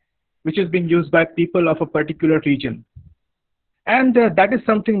writing, which is being used by people of a particular region. And that is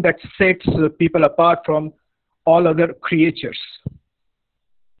something that sets people apart from all other creatures.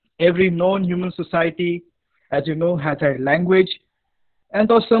 Every known human society as you know, has a language, and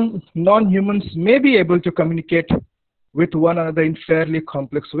though some non-humans may be able to communicate with one another in fairly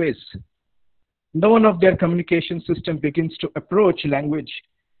complex ways, no one of their communication system begins to approach language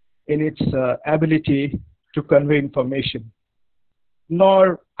in its ability to convey information.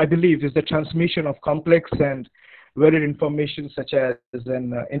 Nor, I believe, is the transmission of complex and varied information such as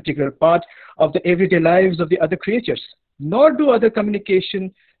an integral part of the everyday lives of the other creatures. Nor do other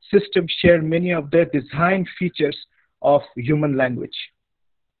communication systems share many of the design features of human language,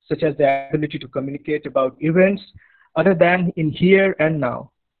 such as the ability to communicate about events other than in here and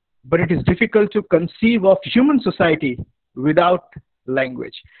now. But it is difficult to conceive of human society without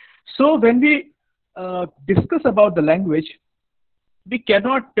language. So when we discuss about the language, we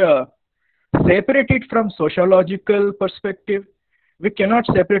cannot separate it from sociological perspective. We cannot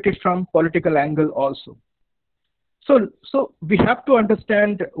separate it from political angle also. So we have to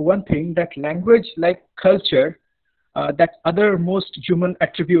understand one thing, that language, like culture, that other most human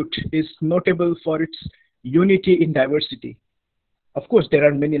attribute, is notable for its unity in diversity. Of course, there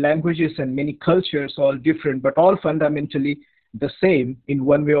are many languages and many cultures, all different, but all fundamentally the same in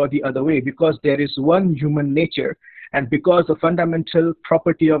one way or the other way, because there is one human nature, and because the fundamental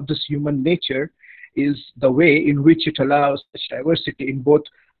property of this human nature is the way in which it allows such diversity in both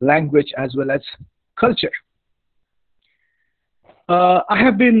language as well as culture. I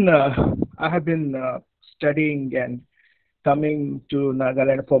have been studying and coming to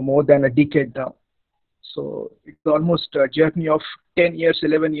Nagaland for more than a decade now. So it's almost a journey of 10 years,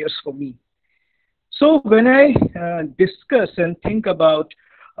 11 years for me. So when I discuss and think about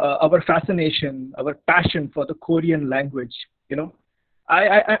our fascination, our passion for the Korean language,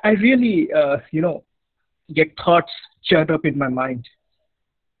 I really, get thoughts churned up in my mind.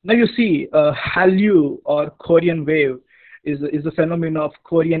 Now you see, Hallyu or Korean wave is a phenomenon of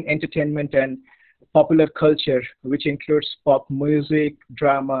Korean entertainment and popular culture, which includes pop music,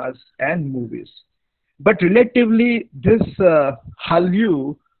 dramas, and movies. But relatively, this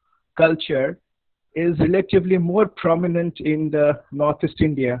Hallyu culture is relatively more prominent in the Northeast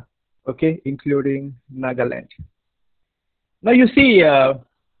India, okay, including Nagaland. Now you see,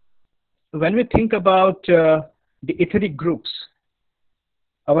 when we think about the ethnic groups,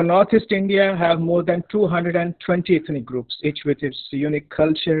 our Northeast India have more than 220 ethnic groups, each with its unique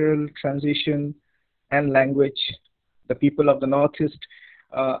cultural transition and language. The people of the Northeast,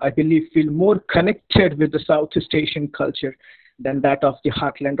 I believe, feel more connected with the Southeast Asian culture than that of the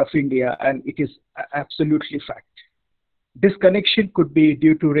heartland of India, and it is absolutely fact. This connection could be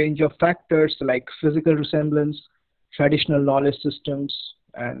due to a range of factors like physical resemblance, traditional knowledge systems,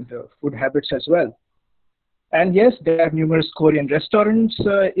 and food habits as well. And yes, there are numerous Korean restaurants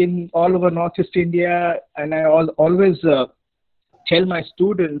in all over Northeast India, and I always tell my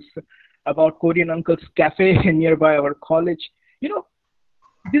students about Korean Uncle's Cafe nearby our college.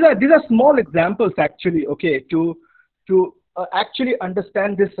 These are small examples actually, okay, to actually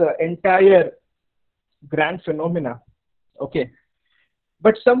understand this entire grand phenomena, okay.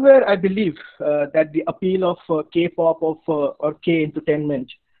 But somewhere I believe that the appeal of K-pop or K-entertainment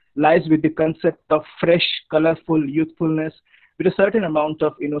lies with the concept of fresh, colorful youthfulness with a certain amount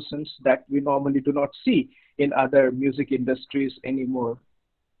of innocence that we normally do not see in other music industries anymore.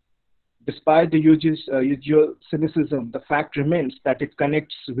 Despite the usual cynicism, the fact remains that it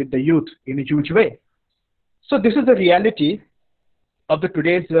connects with the youth in a huge way. So this is the reality of the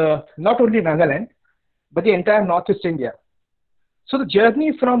today's, not only Nagaland, but the entire Northeast India. So the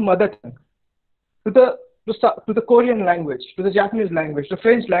journey from mother tongue to the Korean language, to the Japanese language, the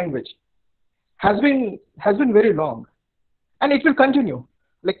French language, has been very long, and it will continue.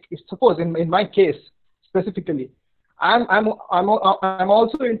 Like suppose in my case specifically, I'm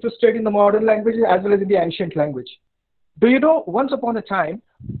also interested in the modern languages as well as in the ancient language. Do you know, once upon a time,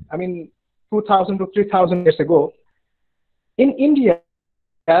 I mean 2,000 to 3,000 years ago, in India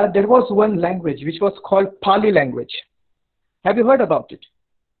there was one language which was called Pali language. Have you heard about it?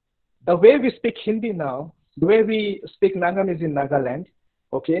 The way we speak Hindi now, the way we speak Nagamese in Nagaland,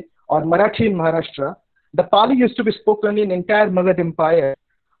 okay, or Marathi in Maharashtra, the Pali used to be spoken in entire Magadha Empire.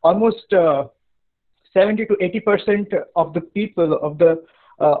 Almost 70 to 80% of the people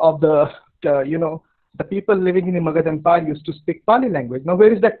the people living in the Magadha Empire used to speak Pali language. Now,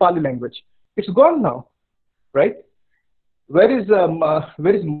 where is that Pali language? It's gone now, right? Where is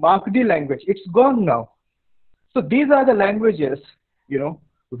Magdi language? It's gone now. So these are the languages,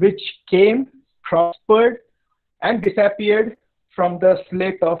 which came, prospered, and disappeared from the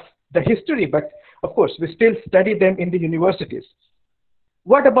slate of the history. But of course, we still study them in the universities.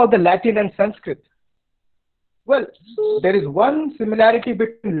 What about the Latin and Sanskrit? Well, there is one similarity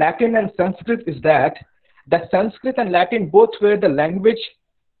between Latin and Sanskrit, is that that Sanskrit and Latin both were the language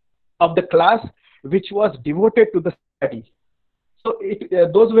of the class which was devoted to the study. So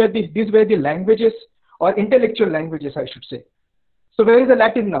these were the languages, or intellectual languages, I should say. So where is the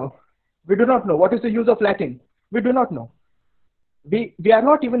Latin now? We do not know. What is the use of Latin? We do not know. We are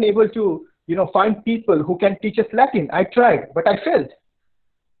not even able to find people who can teach us Latin. I tried, but I failed.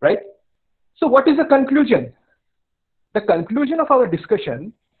 Right? So what is the conclusion? The conclusion of our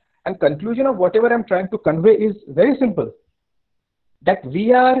discussion and conclusion of whatever I'm trying to convey is very simple. That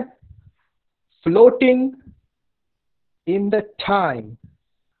we are floating in the time.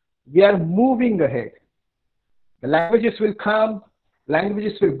 We are moving ahead. The languages will come,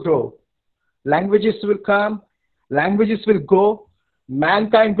 languages will grow. Languages will come, languages will go,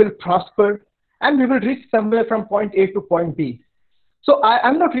 mankind will prosper, and we will reach somewhere from point A to point B. So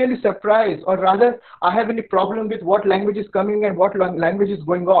I'm not really surprised, or rather, I have any problem with what language is coming and what language is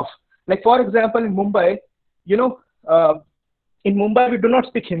going off. Like, for example, in Mumbai, in Mumbai, we do not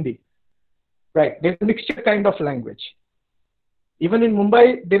speak Hindi, right? There's a mixture kind of language. Even in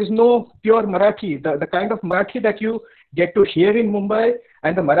Mumbai, there is no pure Marathi. The kind of Marathi that you get to hear in Mumbai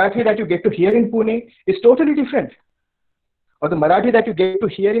and the Marathi that you get to hear in Pune is totally different. Or the Marathi that you get to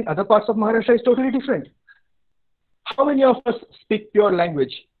hear in other parts of Maharashtra is totally different. How many of us speak pure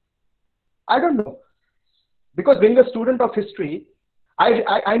language? I don't know. Because being a student of history,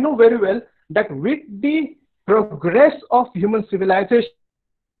 I know very well that with the progress of human civilization,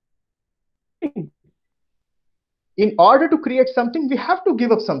 in order to create something, we have to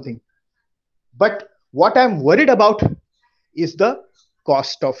give up something. But what I'm worried about is the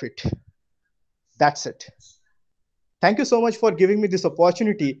cost of it. That's it. Thank you so much for giving me this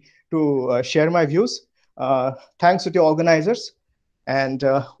opportunity to share my views. Thanks to the organizers, and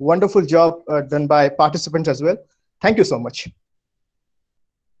wonderful job done by participants as well. Thank you so much.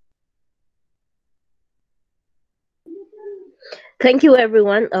 Thank you,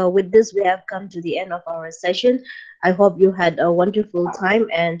 everyone. With this, we have come to the end of our session. I hope you had a wonderful time,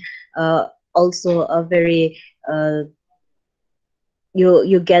 and also a very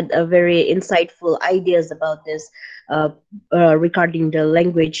you get a very insightful ideas about this regarding the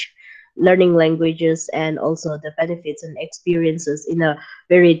language, learning languages, and also the benefits and experiences in a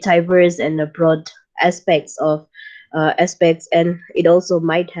very diverse and a broad aspects of aspects, and it also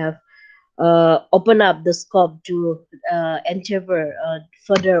might have open up the scope to endeavor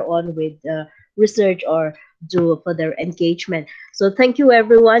further on with research or do further engagement. So thank you,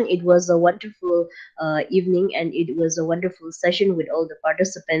 everyone. It was a wonderful evening, and it was a wonderful session with all the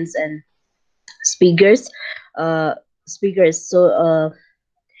participants and speakers. So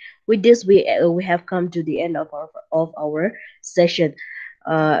with this, we have come to the end of our session.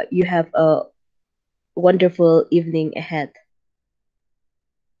 You have a wonderful evening ahead.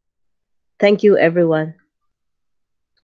 Thank you, everyone.